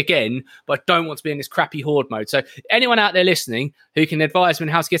starting again, but I don't want to be in this crappy horde mode. So anyone out there listening who can advise me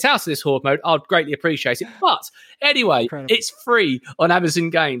on how to get out of this horde mode, I'd greatly appreciate it. But anyway, It's free on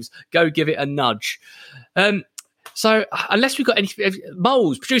Amazon Games. Go give it a nudge. So unless we've got any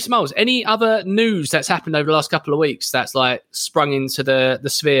producer Moles, any other news that's happened over the last couple of weeks that's like sprung into the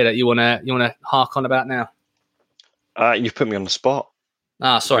sphere that you wanna hark on about now? You've put me on the spot.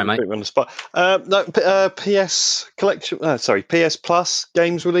 Sorry, mate. Put me on the spot. PS collection. PS Plus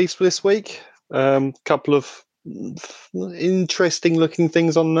games released this week. Couple of interesting looking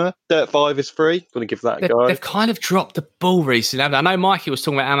things on there. Dirt 5 is free. Gonna give that a go. They've kind of dropped the ball recently, haven't they? I know Mikey was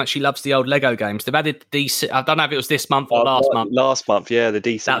talking about how much he loves the old Lego games. They've added DC. I don't know if it was this month or last month. Last month, yeah, the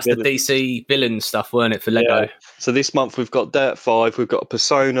DC. That's the DC villain stuff, weren't it, for Lego? Yeah. So this month we've got Dirt 5. We've got a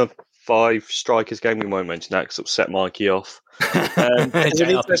Persona 5 Strikers game. We won't mention that because it'll set Mikey off. There's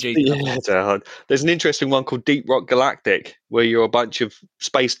an interesting one called Deep Rock Galactic, where you're a bunch of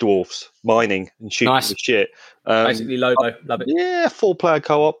space dwarfs mining and shooting the shit. Basically, Lobo, love it. Yeah, 4-player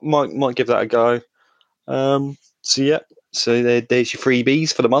co-op. Might give that a go. So there's your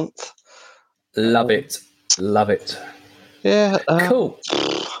freebies for the month. Love it. Yeah, cool.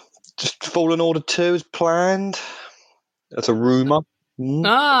 Just Fallen Order 2 is planned. That's a rumor.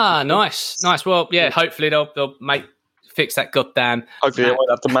 Nice. Well, yeah. Hopefully they'll fix that goddamn. Hopefully they won't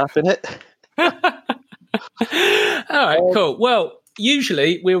have the map in it. All right, cool. Well,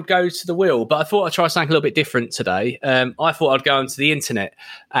 usually we'll go to the wheel, but I thought I'd try something a little bit different today. I thought I'd go onto the internet,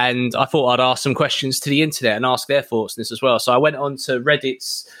 and I thought I'd ask some questions to the internet and ask their thoughts on this as well. So I went on to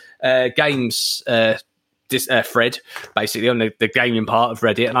Reddit's games thread, basically on the gaming part of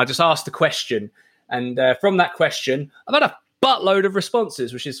Reddit, and I just asked the question. And from that question, I've had a buttload of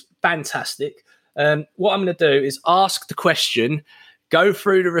responses, which is fantastic. What I'm going to do is ask the question, go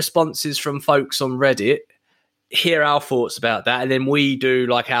through the responses from folks on Reddit, hear our thoughts about that, and then we do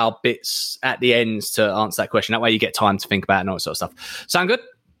like our bits at the ends to answer that question. That way you get time to think about it and all that sort of stuff. Sound good?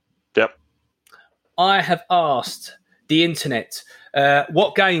 Yep. I have asked the internet,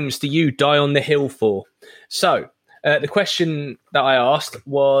 what games do you die on the hill for? So the question that I asked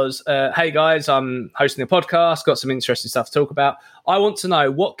was, hey guys, I'm hosting a podcast, got some interesting stuff to talk about. I want to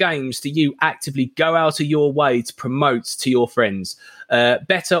know, what games do you actively go out of your way to promote to your friends?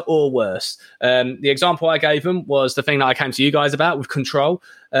 Better or worse? The example I gave them was the thing that I came to you guys about with Control.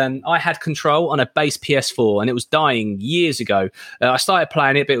 I had Control on a base PS4 and it was dying years ago. I started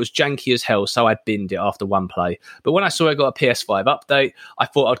playing it, but it was janky as hell, so I binned it after one play. But when I saw it got a PS5 update, I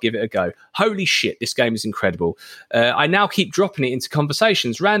thought I'd give it a go. Holy shit, this game is incredible. I now keep dropping it into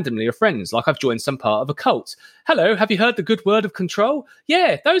conversations randomly with friends, like I've joined some part of a cult. Hello, have you heard the good word of Control?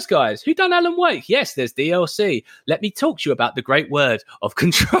 Yeah, those guys. Who done Alan Wake? Yes, there's DLC. Let me talk to you about the great word of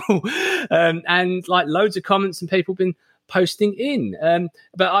Control. And like loads of comments and people been posting in.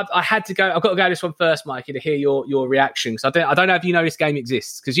 But I had to go. I've got to go this one first, Mikey, to hear your reaction. Because I don't know if you know this game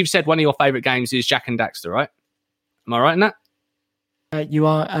exists. Because you've said one of your favourite games is Jak and Daxter, right? Am I right in that? You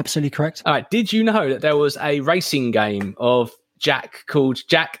are absolutely correct. All right. Did you know that there was a racing game of Jak called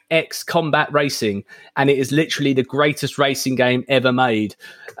Jak X Combat Racing, and it is literally the greatest racing game ever made?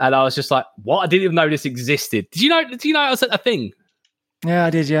 And I was just like, what? I didn't even know this existed. Did you know it was a thing? Yeah, I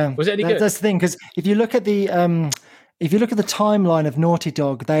did. Yeah. Was it any good? That's the thing, because if you look at the if you look at the timeline of Naughty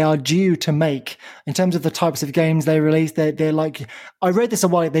Dog, they are due to make, in terms of the types of games they release, they're like, I read this a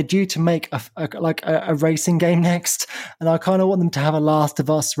while ago, they're due to make a racing game next, and I kind of want them to have a Last of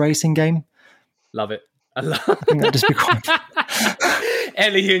Us racing game. Love it. I think that'd just be quite.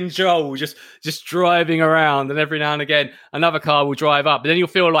 Ellie and Joel just driving around, and every now and again another car will drive up, but then you'll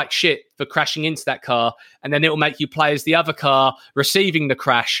feel like shit for crashing into that car, and then it'll make you play as the other car receiving the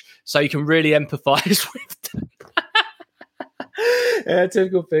crash, so you can really empathise with them. Yeah,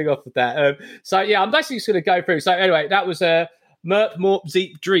 typical thing off of that. So yeah, I'm basically just going to go through. So anyway, that was Merp Morp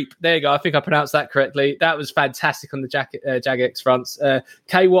Zeep Dreep. There you go. I think I pronounced that correctly. That was fantastic on the Jagex fronts.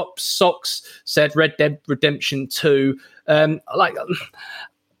 K-Wop Socks said Red Dead Redemption 2.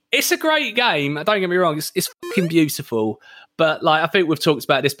 It's a great game. Don't get me wrong. It's fucking beautiful. But like, I think we've talked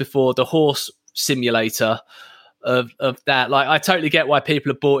about this before, the horse simulator of that. Like, I totally get why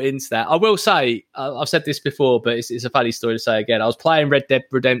people have bought into that. I will say, I've said this before, but it's a funny story to say again. I was playing Red Dead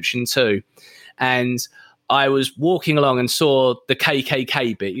Redemption 2, and I was walking along and saw the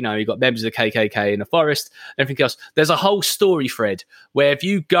KKK bit. You know, you've got members of the KKK in the forest, everything else. There's a whole story thread where if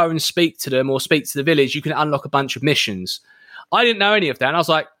you go and speak to them or speak to the village, you can unlock a bunch of missions. I didn't know any of that. And I was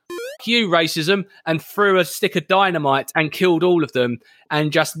like, F you, racism, and threw a stick of dynamite and killed all of them,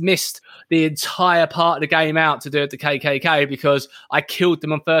 and just missed the entire part of the game out to do it to KKK because I killed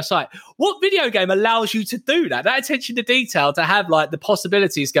them on first sight. What video game allows you to do that? That attention to detail, to have like the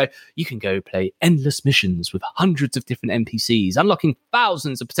possibilities go, you can go play endless missions with hundreds of different NPCs, unlocking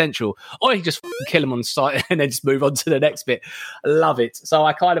thousands of potential, or you can just kill them on sight and then just move on to the next bit. I love it. So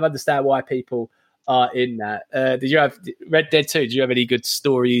I kind of understand why people are in that. Did you have Red Dead 2? Did you have any good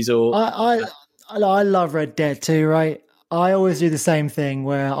stories? Or I love Red Dead 2, right? I always do the same thing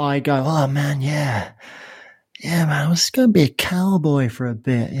where I go, oh man, yeah, man, I was just going to be a cowboy for a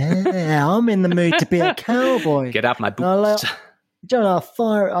bit. Yeah, I'm in the mood to be a cowboy. Get out my boots. I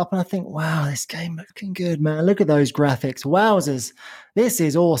fire it up and I think, wow, this game looking good, man. Look at those graphics. Wowzers. This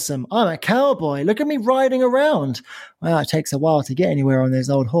is awesome. I'm a cowboy. Look at me riding around. Well, it takes a while to get anywhere on this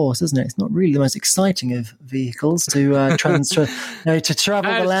old horse, doesn't it? It's not really the most exciting of vehicles to travel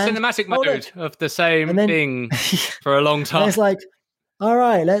the land. Cinematic mode of the same thing for a long time. It's like, all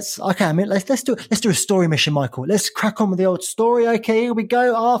right, let's do a story mission, Michael. Let's crack on with the old story. Okay, here we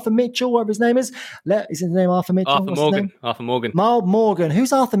go. Arthur Mitchell, whatever his name is. Is his name Arthur Mitchell? Arthur Morgan. Morgan.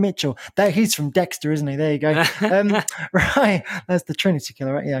 Who's Arthur Mitchell? He's from Dexter, isn't he? There you go. Right, that's the Trinity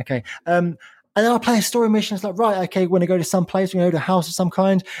Killer, right? Yeah, okay. And then I play a story mission. It's like, right, okay, we're going to go to some place. We're going to go to a house of some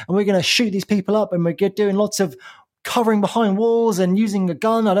kind, and we're going to shoot these people up, and we're doing lots of covering behind walls and using a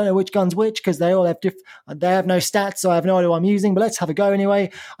gun. I don't know which gun's which because they all have they have no stats, so I have no idea what I'm using, but let's have a go anyway.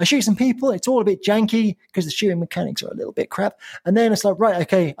 I shoot some people. It's all a bit janky because the shooting mechanics are a little bit crap. And then it's like, right,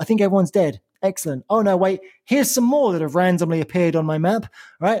 okay, I think everyone's dead. Excellent. Oh no, wait, here's some more that have randomly appeared on my map.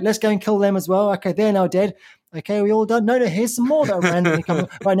 Right, let's go and kill them as well. Okay, they're now dead. Okay, we all done? No, here's some more that are randomly coming.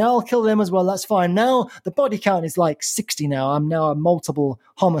 Right, now I'll kill them as well. That's fine. Now the body count is like 60 now. I'm now a multiple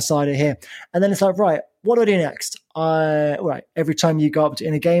homicider here. And then it's like, right, what do I do next? Right, every time you go up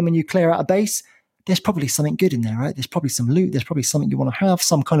in a game and you clear out a base, there's probably something good in there, right? There's probably some loot. There's probably something you want to have,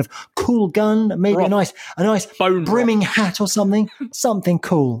 some kind of cool gun, maybe a nice brimming hat or something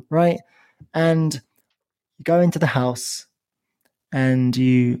cool, right? And you go into the house and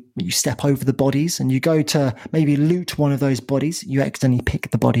you step over the bodies and you go to maybe loot one of those bodies. You accidentally pick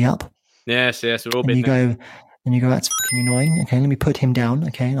the body up. Yes, we're all been there. And you go, that's fucking annoying. Okay, let me put him down.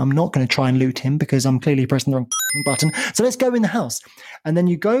 Okay, I'm not going to try and loot him because I'm clearly pressing the wrong button. So let's go in the house. And then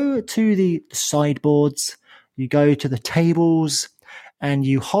you go to the sideboards, you go to the tables, and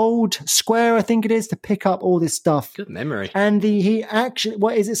you hold square, I think it is, to pick up all this stuff. Good memory. And he actually,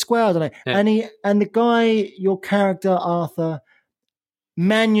 what is it, square? I don't know. Yeah. And the guy, your character, Arthur,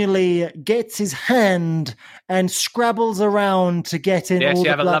 manually gets his hand and scrabbles around to get in all the bloody items. Yes, you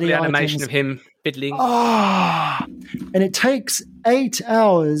have a lovely animation of him fiddling. And it takes 8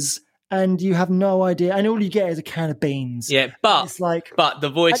 hours and you have no idea. And all you get is a can of beans. Yeah, but the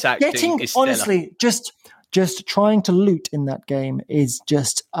voice acting is stellar. Honestly, just trying to loot in that game is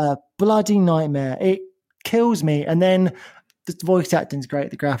just a bloody nightmare. It kills me. And then the voice acting is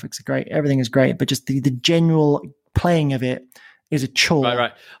great. The graphics are great. Everything is great. But just the general playing of it is a chore.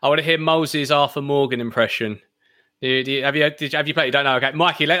 Right. I want to hear Moses' Arthur Morgan impression. Have you played? You don't know? Okay,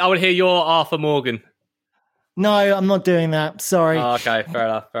 Mikey, I want to hear your Arthur Morgan. No, I'm not doing that. Sorry. Oh, okay, fair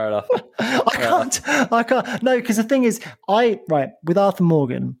enough. I can't. No, because the thing is, with Arthur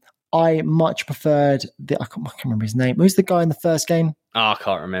Morgan, I much preferred I can't remember his name. Who's the guy in the first game? Oh, I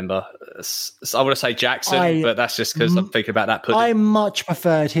can't remember. So I want to say Jackson, but that's just because I'm thinking about that pudding. I much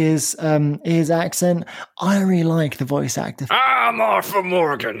preferred his accent. I really like the voice actor. I'm Arthur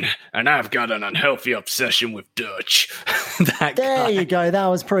Morgan, and I've got an unhealthy obsession with Dutch. There you go. That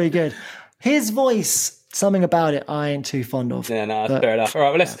was pretty good. His voice, something about it, I ain't too fond of. Yeah, no, that's fair enough. All right,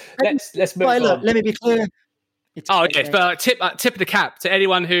 well, let's move on. Look, let me be clear. Yes, but tip of the cap to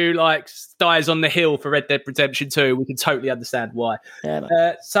anyone who dies on the hill for Red Dead Redemption 2. We can totally understand why.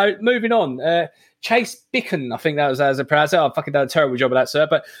 Yeah, so moving on, Chase Bicken, I think that was as a pronounce. I've fucking done a terrible job of that, sir.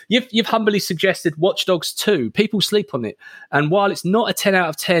 But you've humbly suggested Watch Dogs 2. People sleep on it, and while it's not a 10 out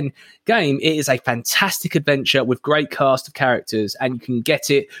of 10 game, it is a fantastic adventure with great cast of characters, and you can get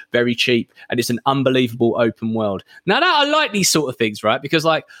it very cheap, and it's an unbelievable open world. Now, I like these sort of things, right? Because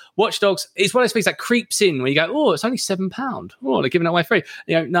Watch Dogs is one of those things that creeps in where you go, oh, it's only £7. Oh, they're giving it away free.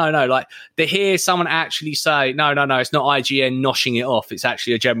 No. To hear someone actually say, no, it's not IGN noshing it off. It's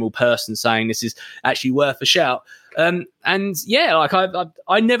actually a general person saying this is actually worth a shout. I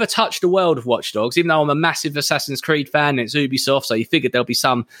never touched the world of Watch Dogs, even though I'm a massive Assassin's Creed fan and it's Ubisoft, so you figured there'll be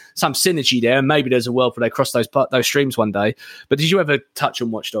some synergy there, and maybe there's a world where they cross those streams one day. But did you ever touch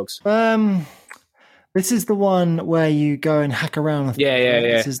on Watch Dogs? This is the one where you go and hack around with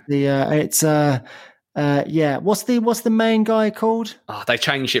This is the what's the main guy called? Oh, they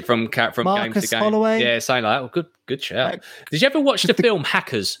changed it from Marcus game to game. Holloway? Yeah, saying like that. Good shout. Did you ever watch the film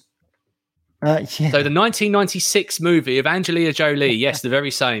Hackers? Yeah. So the 1996 movie of Angelina Jolie, yes, the very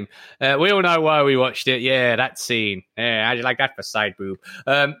same. We all know why we watched it. Yeah, that scene. Yeah, how'd you like that for side boob?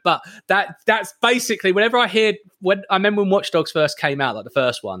 But that's basically whenever I hear I remember when Watch Dogs first came out, like the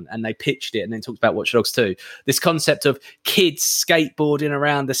first one, and they pitched it and then talked about Watch Dogs 2. This concept of kids skateboarding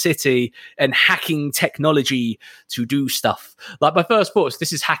around the city and hacking technology to do stuff. Like my first thoughts,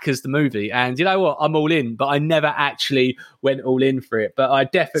 this is Hackers the movie, and you know what? I'm all in, but I never actually went all in for it. But I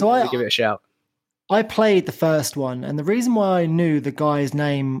definitely give it a shout. I played the first one, and the reason why I knew the guy's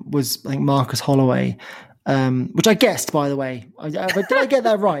name was, I think, Marcus Holloway, which I guessed, by the way. But did I get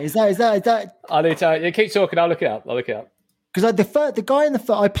that right? Is that? I need to keep talking. I'll look it up. Because the guy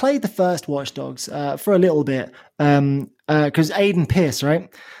I played the first Watch Dogs for a little bit. Because Aidan Pierce, right,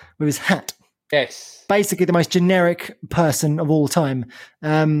 with his hat. Yes. Basically, the most generic person of all time.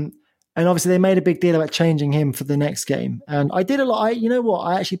 And obviously, they made a big deal about changing him for the next game. And I did a lot. You know what?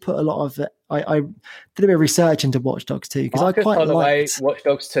 I actually put a lot of it. I did a bit of research into Watch Dogs 2 because I quite liked. Watch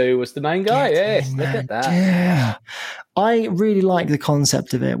Dogs 2 was the main guy. Yes, look at that. Yeah, I really like the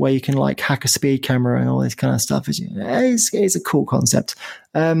concept of it, where you can hack a speed camera and all this kind of stuff. It's a cool concept.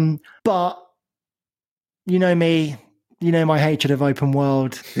 But you know me. You know my hatred of open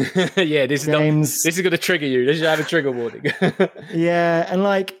world. Yeah, this games. This is going to trigger you. This should have a trigger warning. Yeah, and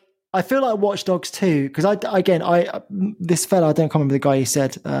I feel like Watch Dogs 2, because this fella, I don't remember the guy you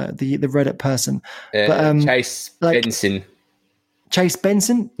said, the Reddit person. But, Chase Benson. Chase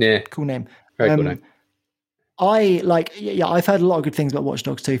Benson? Yeah. Cool name. Very cool name. I've heard a lot of good things about Watch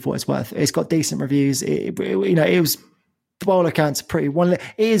Dogs 2 for what it's worth. It's got decent reviews. It was, by all accounts, it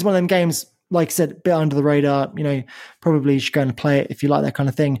is one of them games, like I said, a bit under the radar. Probably you should go and play it if you like that kind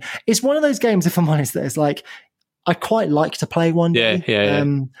of thing. It's one of those games, if I'm honest, that it's I quite like to play one day. Yeah.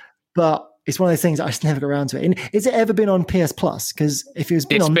 But it's one of those things that I just never got around to it. And has it ever been on PS Plus? Because if it was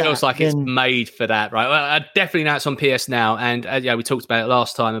been on that, it feels like it's made for that, right? Well, I definitely know it's on PS Now. And we talked about it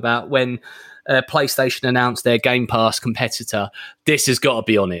last time about when PlayStation announced their Game Pass competitor. This has got to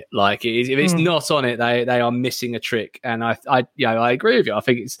be on it. If it's not on it, they are missing a trick. And I agree with you. I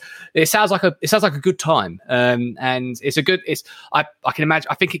think it sounds like a good time. And it's a good. I can imagine.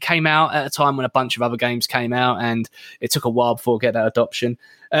 I think it came out at a time when a bunch of other games came out, and it took a while before it get that adoption.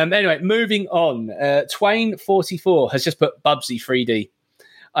 Anyway, moving on. Twain44 has just put Bubsy 3D.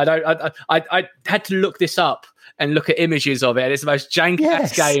 I had to look this up and look at images of it. And it's the most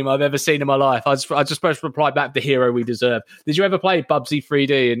jank-ass game I've ever seen in my life. I just supposed to reply back, the hero we deserve. Did you ever play Bubsy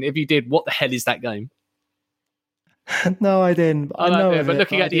 3D? And if you did, what the hell is that game? No, I didn't. I know it, but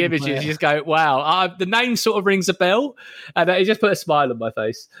looking at the images, you just go, wow. The name sort of rings a bell. And it just put a smile on my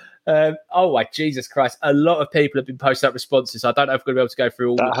face. Jesus Christ. A lot of people have been posting up responses. I don't know if we're going to be able to go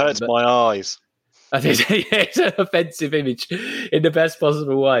through all of them. That hurts my eyes. It's an offensive image in the best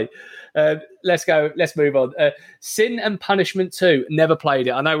possible way. Let's go. Let's move on. Sin and Punishment 2. Never played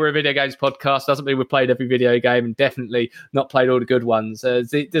it. I know we're a video games podcast. Doesn't mean we've played every video game, and definitely not played all the good ones. Does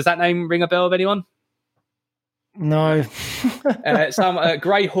that name ring a bell with anyone? No. Some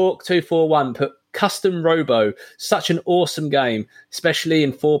Greyhawk 241 put Custom Robo, such an awesome game, especially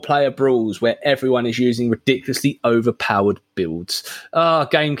in 4-player brawls where everyone is using ridiculously overpowered builds.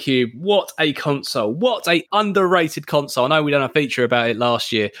 GameCube, what a console. What a underrated console. I know we done a feature about it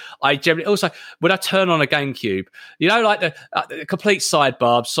last year. I generally also, when I turn on a GameCube, you know, like the complete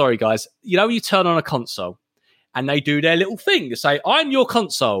sidebar, sorry guys, you know, when you turn on a console and they do their little thing to say, I'm your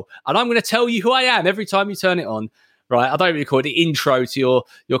console and I'm going to tell you who I am every time you turn it on. Right, I don't really call it the intro to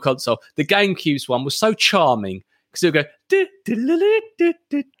your console. The GameCube's one was so charming because it would go,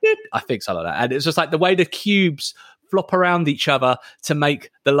 I think something like that. And it's just like the way the cubes flop around each other to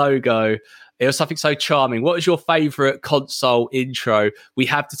make the logo. It was something so charming. What was your favourite console intro? We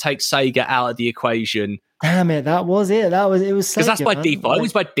have to take Sega out of the equation. Damn it, that was it. It was because that's by default. It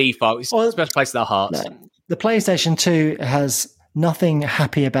was by default. It's the best place in our hearts. The PlayStation 2 has nothing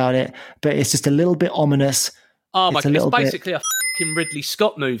happy about it, but it's just a little bit ominous. Oh my god, it's basically a fucking Ridley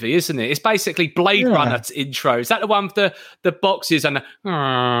Scott movie, isn't it? It's basically Blade Runner intro. Is that the one with the boxes and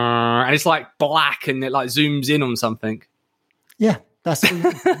it's like black and it like zooms in on something? Yeah, that's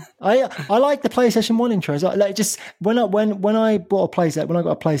I like the PlayStation 1 intros. Like just when I got a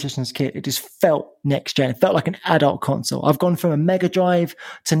PlayStation as a kid, it just felt next gen. It felt like an adult console. I've gone from a Mega Drive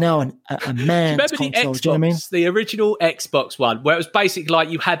to now a man's console. Xbox, do you know what I mean? The original Xbox one, where it was basically like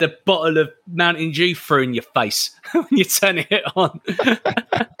you had a bottle of Mountain Dew through in your face when you turn it on. I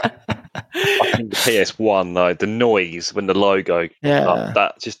think the PS1 though, the noise when the logo,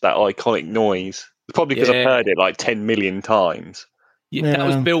 that iconic noise. Probably because I've heard it like 10 million times. Yeah, that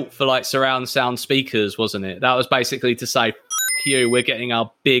was built for like surround sound speakers, wasn't it? That was basically to say, F you, we're getting our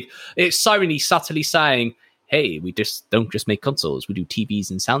big... It's Sony subtly saying, hey, we don't just make consoles, we do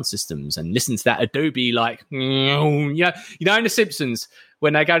TVs and sound systems, and listen to that Adobe like... You know in The Simpsons,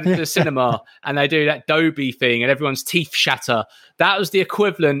 when they go to the cinema and they do that Dolby thing and everyone's teeth shatter, that was the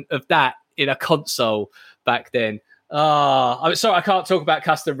equivalent of that in a console back then. I'm sorry, I can't talk about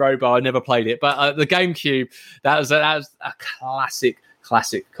Custom Robo. I never played it, but the GameCube, that was a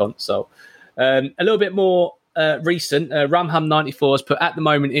classic console. A little bit more recent, Rumhum 94 has put at the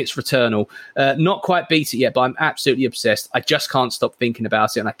moment it's Returnal. Not quite beat it yet, but I'm absolutely obsessed. I just can't stop thinking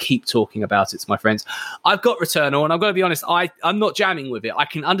about it, and I keep talking about it to my friends. I've got Returnal, and I've got to be honest, I'm not jamming with it. I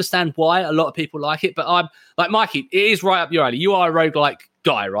can understand why a lot of people like it, but I'm like Mikey. It is right up your alley. You are a roguelike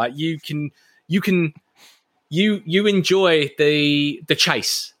guy, right? You enjoy the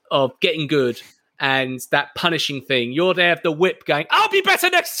chase of getting good and that punishing thing. You're there with the whip going, I'll be better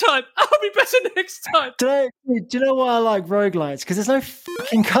next time. Do you know why I like roguelites? Because there's no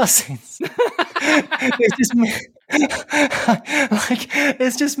fucking cussings. It's just me.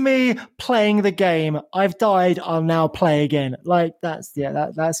 It's just me playing the game. I've died. I'll now play again. Like that's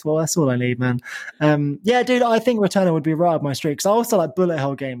all I need, man. Dude, I think Returnal would be right up my street because I also like bullet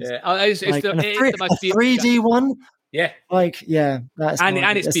hell games. Yeah, it's the most beautiful 3D one. Yeah, that's and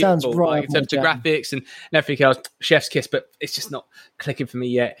it's beautiful. Right in terms of graphics and everything else, chef's kiss. But it's just not clicking for me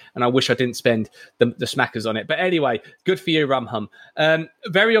yet, and I wish I didn't spend the smackers on it. But anyway, good for you, Rumhum.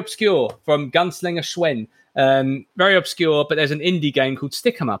 Very obscure from Gunslinger Schwen. Very obscure, but there's an indie game called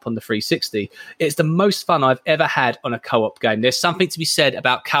Stick 'em Up on the 360. It's the most fun I've ever had on a co-op game. There's something to be said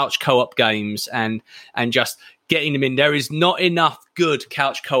about couch co-op games and just getting them in. There is not enough good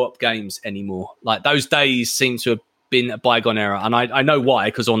couch co-op games anymore. Like those days seem to have been a bygone era, and I know why,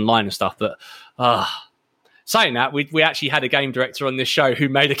 because online and stuff. But saying that, we actually had a game director on this show who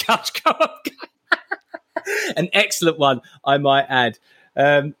made a couch co-op game, an excellent one, I might add.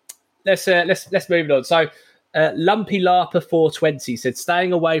 Let's move it on. So, Lumpy Larper 420 said,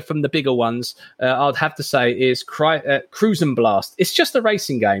 staying away from the bigger ones, I'd have to say is Cruise and Blast. It's just a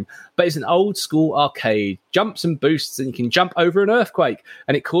racing game, but it's an old school arcade. Jumps and boosts, and you can jump over an earthquake,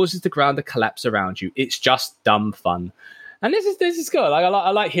 and it causes the ground to collapse around you. It's just dumb fun. And this is good. Like, I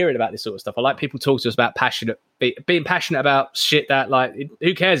like hearing about this sort of stuff. I like people talk to us about being passionate about shit that, like,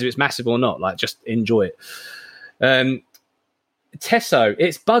 who cares if it's massive or not? Like, just enjoy it. Tesso,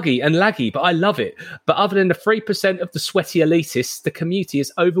 it's buggy and laggy, but I love it. But other than the 3% of the sweaty elitists, the community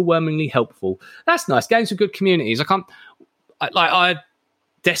is overwhelmingly helpful. That's nice. Games with good communities.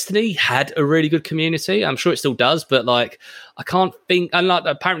 Destiny had a really good community. I'm sure it still does, but like I can't think. And like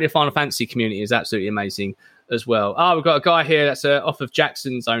apparently, the Final Fantasy community is absolutely amazing as well. We've got a guy here that's off of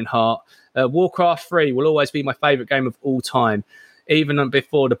Jackson's own heart. Warcraft 3 will always be my favourite game of all time, even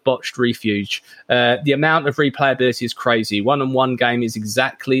before the botched Refuge. The amount of replayability is crazy. One-on-one game is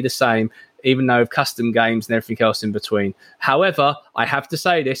exactly the same, even though with custom games and everything else in between. However, I have to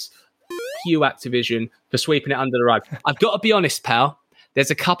say this, you Activision for sweeping it under the rug. I've got to be honest, pal.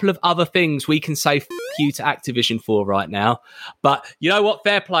 There's a couple of other things we can say you to Activision for right now. But you know what?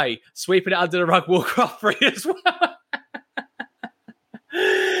 Fair play. Sweeping it under the rug, Warcraft 3 as well.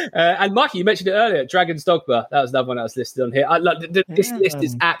 And Mikey, you mentioned it earlier, Dragon's Dogma. That was another one that was listed on here. This list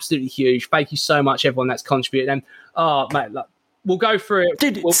is absolutely huge. Thank you so much, everyone that's contributed. And mate, we'll go through it.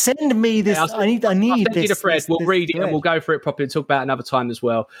 Dude, send me this. I need I'll send this. You the thread. We'll read it and we'll go through it properly and talk about it another time as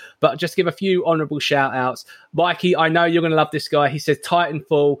well. But just give a few honourable shout outs. Mikey, I know you're going to love this guy. He says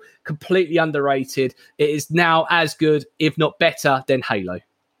Titanfall, completely underrated. It is now as good, if not better, than Halo.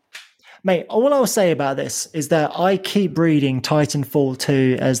 Mate, all I'll say about this is that I keep reading Titanfall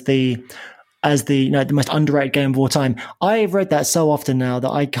 2 as the the most underrated game of all time. I've read that so often now that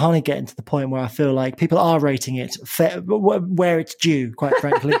I kind of get to the point where I feel like people are rating it where it's due, quite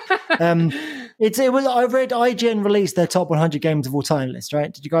frankly. I read IGN released their top 100 games of all time list,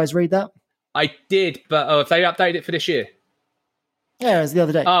 right? Did you guys read that? I did, but have they updated it for this year? Yeah, it was the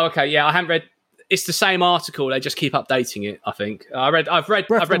other day. Oh, okay. Yeah, I haven't read. It's the same article. They just keep updating it. I think I've read.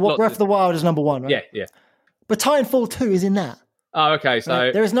 Breath of the Wild is number 1, right? Yeah. But Titanfall 2 is in that. Oh, okay.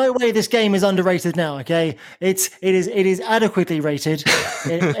 So there is no way this game is underrated now. Okay, it is adequately rated.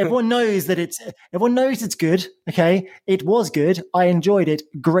 Everyone knows that it's good. Okay, it was good. I enjoyed it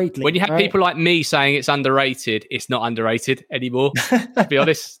greatly. When you have people like me saying it's underrated, it's not underrated anymore. To be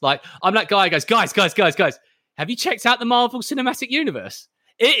honest, like I'm that guy who goes, guys, have you checked out the Marvel Cinematic Universe?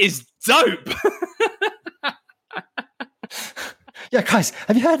 It is dope. Yeah, guys,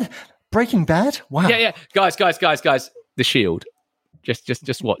 have you heard Breaking Bad? Wow. Yeah, guys. The Shield.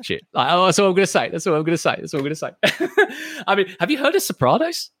 Just watch it. Like, that's all I'm going to say. I mean, have you heard of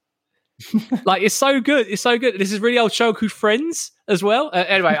Sopranos? Like, it's so good. This is really old show called Friends as well.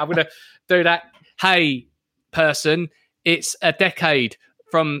 Anyway, I'm going to do that. Hey, person, it's a decade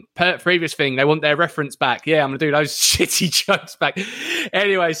from previous thing. They want their reference back. Yeah, I'm going to do those shitty jokes back.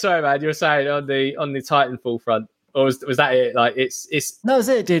 Anyway, sorry, man. You were saying on the Titanfall front. Or was that it? Like it's no, that's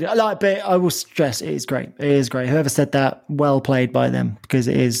it, dude. But I will stress it is great. It is great. Whoever said that, well played by them, because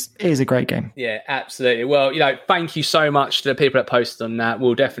it is a great game. Yeah, absolutely. Well, thank you so much to the people that posted on that.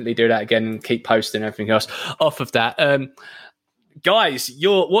 We'll definitely do that again and keep posting everything else off of that. Guys,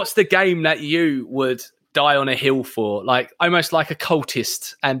 what's the game that you would die on a hill for, like almost like a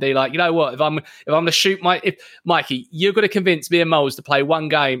cultist, and be like, you know what, if I'm to shoot Mikey, you're going to convince me and Moles to play one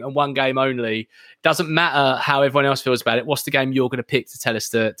game and one game only. Doesn't matter how everyone else feels about it. What's the game you're going to pick to tell us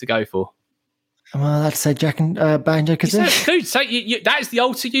to go for? Well, I'd say Jack and Banjo-Kazooie. Dude, so that is the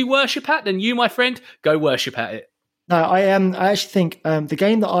altar you worship at. Then you, my friend, go worship at it. No, I actually think the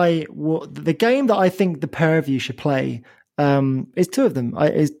game that I think the pair of you should play. It's two of them.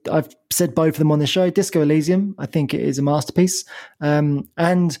 I've said both of them on the show. Disco Elysium, I think it is a masterpiece. And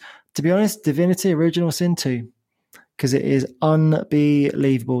to be honest, Divinity Original Sin 2, because it is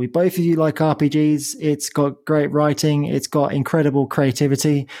unbelievable. Both of you like RPGs. It's got great writing. It's got incredible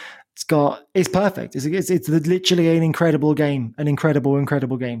creativity. It's perfect. It's literally an incredible game. An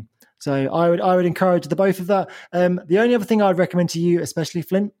incredible game. So I would encourage the both of that. The only other thing I'd recommend to you, especially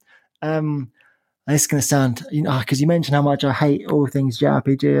Flint, this is going to sound, because you mentioned how much I hate all things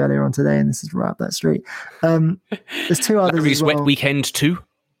JRPG earlier on today, and this is right up that street. There's two others as well. Wet Weekend 2.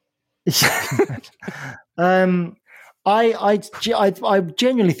 I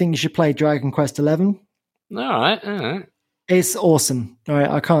genuinely think you should play Dragon Quest XI. All right. It's awesome. All right,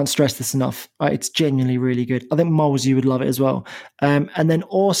 I can't stress this enough. It's genuinely really good. I think Moles, you would love it as well. And then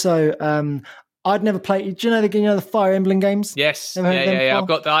also, I'd never played. Do you know the Fire Emblem games? Yes. Yeah. I've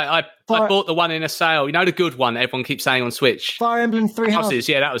got that. I bought the one in a sale. You know, the good one everyone keeps saying on Switch. Fire Emblem Three Houses.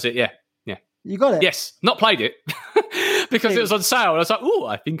 Yeah, that was it. Yeah. You got it? Yes. Not played it because it was on sale. I was like, oh,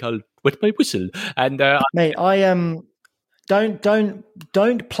 I think I'll wet my whistle. And mate, I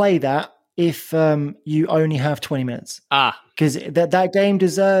don't play that if you only have 20 minutes. Because that game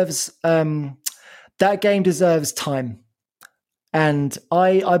deserves time. And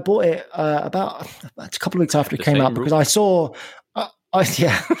I bought it about a couple of weeks after it came out because I saw.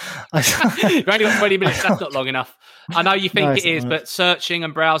 You've only got 20 minutes. That's not long enough. I know you think it is, but searching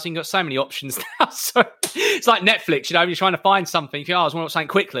and browsing, got so many options now. So it's like Netflix. You're trying to find something. I was wanting something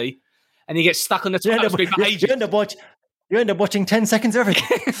quickly, and you get stuck on the title screen for ages. You end up watching 10 seconds of everything.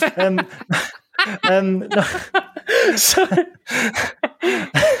 It's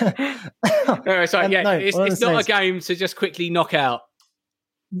not a game to just quickly knock out.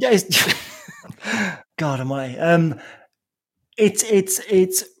 Yeah, God almighty.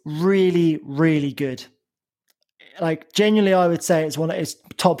 It's really, really good. Like, genuinely, I would say it's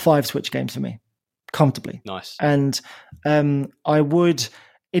top 5 Switch games for me, comfortably. Nice. And I would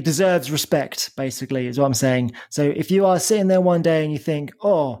it deserves respect, basically, is what I'm saying. So if you are sitting there one day and you think,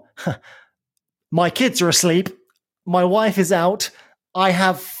 oh, my kids are asleep, my wife is out, I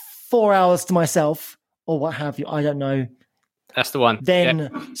have 4 hours to myself, or what have you, I don't know. That's the one.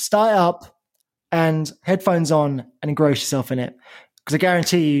 Then start up and headphones on and engross yourself in it. Because I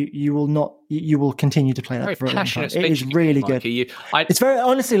guarantee you will continue to play that Very for a long time. passionate It is speech, really Mikey. good. It's very,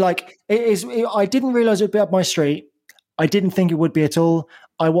 honestly, like, I didn't realize it would be up my street. I didn't think it would be at all.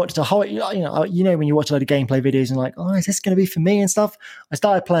 I watched a whole, when you watch a lot of gameplay videos and like, oh, is this going to be for me and stuff? I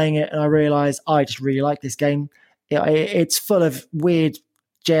started playing it and I realized I just really like this game. It's full of weird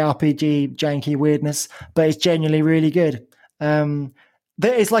JRPG, janky weirdness, but it's genuinely really good.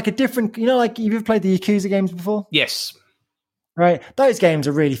 It's like a different, like you've ever played the Yakuza games before? Yes. Right. Those games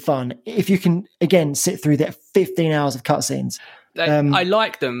are really fun. If you can, again, sit through that 15 hours of cutscenes. I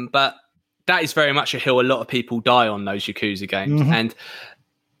like them, but that is very much a hill a lot of people die on, those Yakuza games. Mm-hmm. And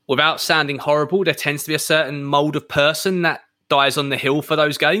without sounding horrible, there tends to be a certain mold of person that dies on the hill for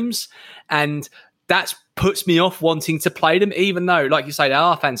those games. And that puts me off wanting to play them, even though, like you say, they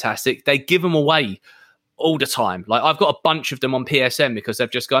are fantastic. They give them away all the time. Like, I've got a bunch of them on PSN because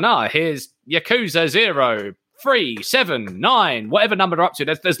they've just gone, here's Yakuza 0, 3, 7, 9, whatever number they're up to.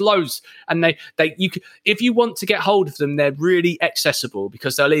 There's loads, and if you want to get hold of them, they're really accessible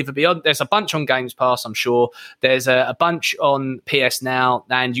because they'll either be on. There's a bunch on Games Pass, I'm sure. There's a bunch on PS Now,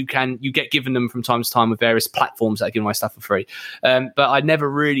 and you get given them from time to time with various platforms that are giving away stuff for free. But I never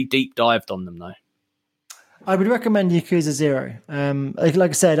really deep dived on them though. I would recommend Yakuza 0. Like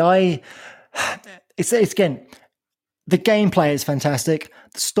I said, it's again, the gameplay is fantastic.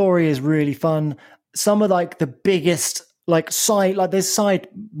 The story is really fun. Some of like the biggest there's side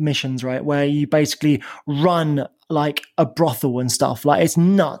missions, right, where you basically run like a brothel and stuff. Like, it's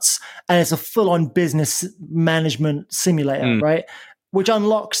nuts, and it's a full-on business management simulator, right, which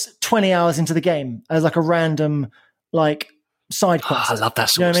unlocks 20 hours into the game as like a random like side quest. I love that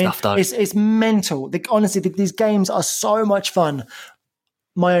sort of stuff, though. It's mental. Honestly, these games are so much fun.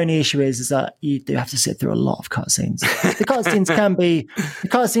 My only issue is that you do have to sit through a lot of cutscenes. The cutscenes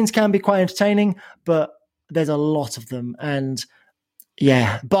can be quite entertaining, but there's a lot of them, and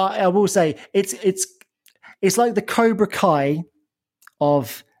yeah. But I will say it's like the Cobra Kai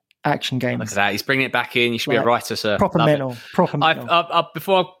of action games. Look at that. He's bringing it back in. You should be a writer, sir. Proper mental.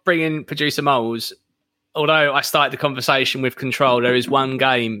 Before I bring in producer Moles, although I started the conversation with Control, there is one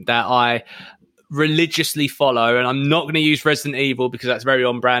game that I religiously follow, and I'm not going to use Resident Evil because that's very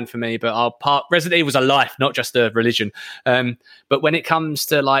on brand for me, but Resident Evil's a life, not just a religion. But when it comes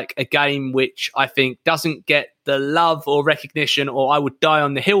to like a game which I think doesn't get the love or recognition, or I would die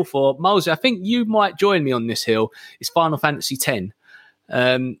on the hill for, Moles, I think you might join me on this hill, is Final Fantasy X.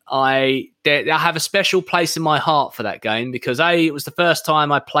 I have a special place in my heart for that game because it was the first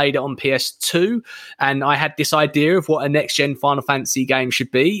time I played it on PS2, and I had this idea of what a next-gen Final Fantasy game should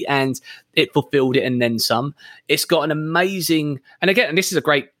be, and it fulfilled it and then some. It's got an amazing, and this is a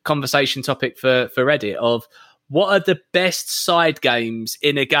great conversation topic for Reddit, of what are the best side games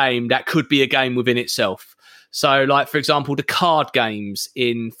in a game that could be a game within itself. So, like, for example, the card games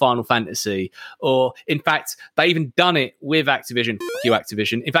in Final Fantasy, or in fact, they even done it with Activision. F you,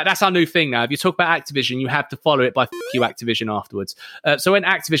 Activision. In fact, that's our new thing now. If you talk about Activision, you have to follow it by F you, Activision afterwards. So when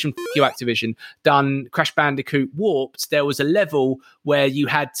Activision, F you, Activision, done Crash Bandicoot Warped, there was a level where you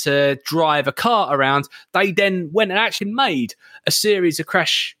had to drive a car around. They then went and actually made a series of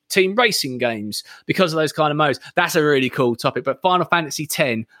Crash Team Racing games because of those kind of modes. That's a really cool topic. But Final Fantasy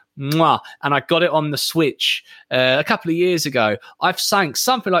X, mwah, and I got it on the Switch a couple of years ago. I've sank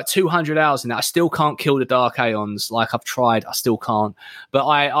something like 200 hours in that. I still can't kill the Dark Aeons. Like, I've tried, I still can't. But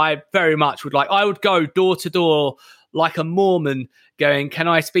I very much would I would go door to door like a Mormon going, can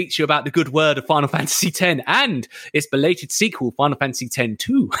I speak to you about the good word of Final Fantasy X and its belated sequel, Final Fantasy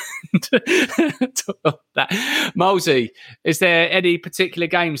X-2? Molesy, is there any particular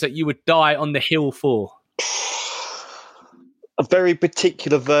games that you would die on the hill for? A very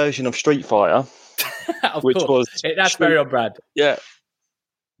particular version of Street Fighter, that's very on brand. Yeah.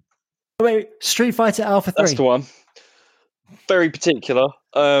 Wait, Street Fighter Alpha 3. That's the one. Very particular.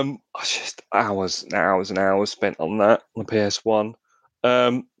 Just hours and hours and hours spent on that on the PS1.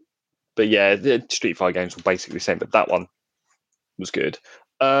 But yeah, the Street Fighter games were basically the same, but that one was good.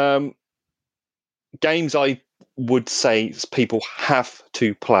 Games I would say people have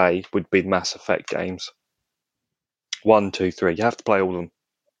to play would be Mass Effect games. 1, 2, 3. You have to play all of them.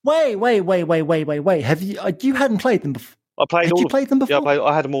 Wait. Have you hadn't played them before? I played Had all you of played them before? Yeah,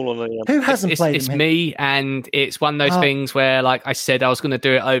 I had them all on the. Who hasn't played It's them? me, and it's one of those things where, like I said, I was going to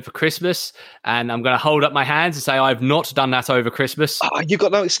do it over Christmas, and I'm going to hold up my hands and say I've not done that over Christmas. Oh, you've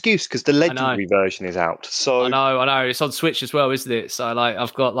got no excuse because the legendary version is out. So I know. It's on Switch as well, isn't it? So like,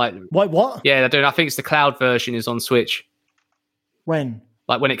 I've got like, Wait, what? yeah, I think it's the cloud version is on Switch. When?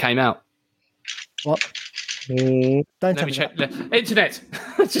 Like when it came out. What? Mm, Don't Let tell me me check. that. Internet.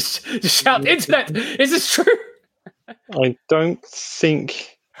 just shout internet. Is this true? I don't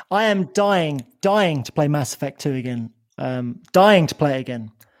think. I am dying to play Mass Effect 2 again. Dying to play it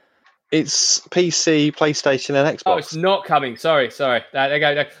again. It's PC, PlayStation, and Xbox. Oh, it's not coming. Sorry. There you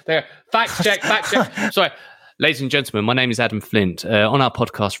go. Fact check. Sorry. Ladies and gentlemen, my name is Adam Flint. On our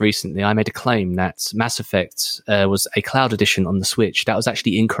podcast recently, I made a claim that Mass Effect was a cloud edition on the Switch. That was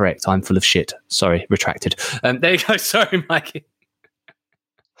actually incorrect. I'm full of shit. Sorry, retracted. There you go. Sorry, Mikey.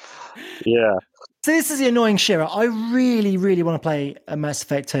 Yeah. So this is the annoying shit. Right? I really, really want to play a Mass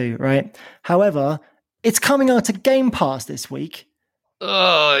Effect 2, right? However, it's coming out to Game Pass this week.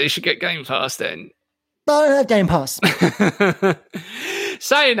 Oh, you should get Game Pass then. But I don't have Game Pass.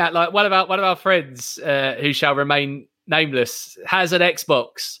 Saying that, like one of our friends who shall remain nameless has an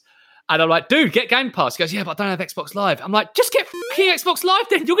Xbox, and I'm like, dude, get Game Pass. He goes, yeah, but I don't have Xbox Live. I'm like, just get fucking Xbox Live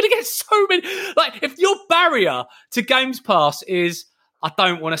then. You're going to get so many. Like, if your barrier to Games Pass is I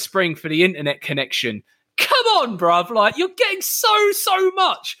don't want to spring for the internet connection, come on, bruv. Like, you're getting so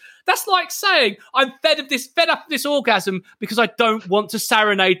much. That's like saying I'm fed up of this orgasm because I don't want to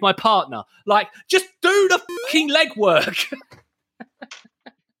serenade my partner. Like, just do the fucking legwork.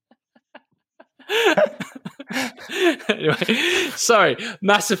 Anyway, sorry,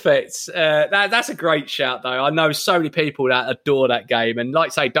 Mass Effect. That's a great shout, though. I know so many people that adore that game, and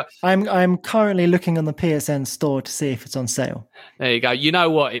like I say, I'm currently looking on the PSN store to see if it's on sale. there you go. You know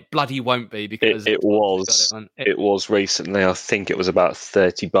what? It bloody won't be because It was recently. I think it was about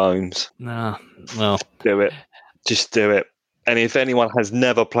 30 bones. Nah, well, Do it. Just do it. And if anyone has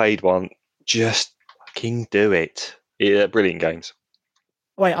never played one, just fucking do it. Yeah, brilliant games.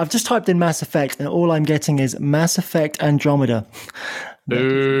 Wait, I've just typed in Mass Effect, and all I'm getting is Mass Effect Andromeda.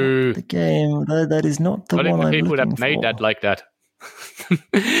 Boo. The game that is not the I think one the I'm people looking that made for. that like that.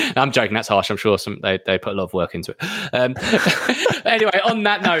 I'm joking. That's harsh. I'm sure they put a lot of work into it. Anyway, on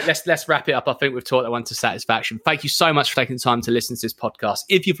that note, let's wrap it up. I think we've taught that one to satisfaction. Thank you so much for taking the time to listen to this podcast.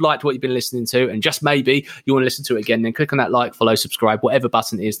 If you've liked what you've been listening to, and just maybe you want to listen to it again, then click on that like, follow, subscribe, whatever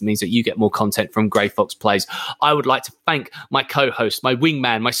button it is that means that you get more content from Grey Fox Plays. I would like to thank my co-host, my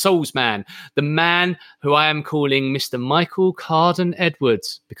wingman, my soul's man, the man who I am calling Mr. Michael Carden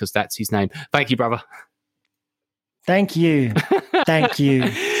Edwards, because that's his name. Thank you, brother. Thank you. Thank you.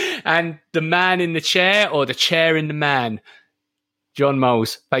 And the man in the chair, or the chair in the man, John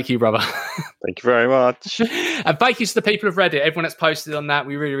Moles. Thank you, brother. Thank you very much. And thank you to the people of Reddit, everyone that's posted on that.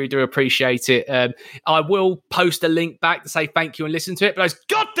 We really, really do appreciate it. I will post a link back to say thank you and listen to it, but those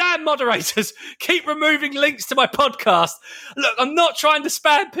goddamn moderators keep removing links to my podcast. Look, I'm not trying to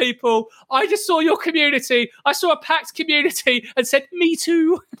spam people. I just saw your community. I saw a packed community and said, me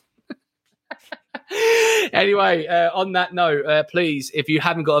too. Anyway, on that note, please, if you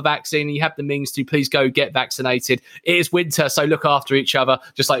haven't got a vaccine and you have the means to, please go get vaccinated. It is winter, so look after each other,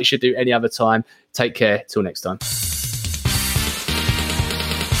 just like you should do any other time. Take care. Till next time.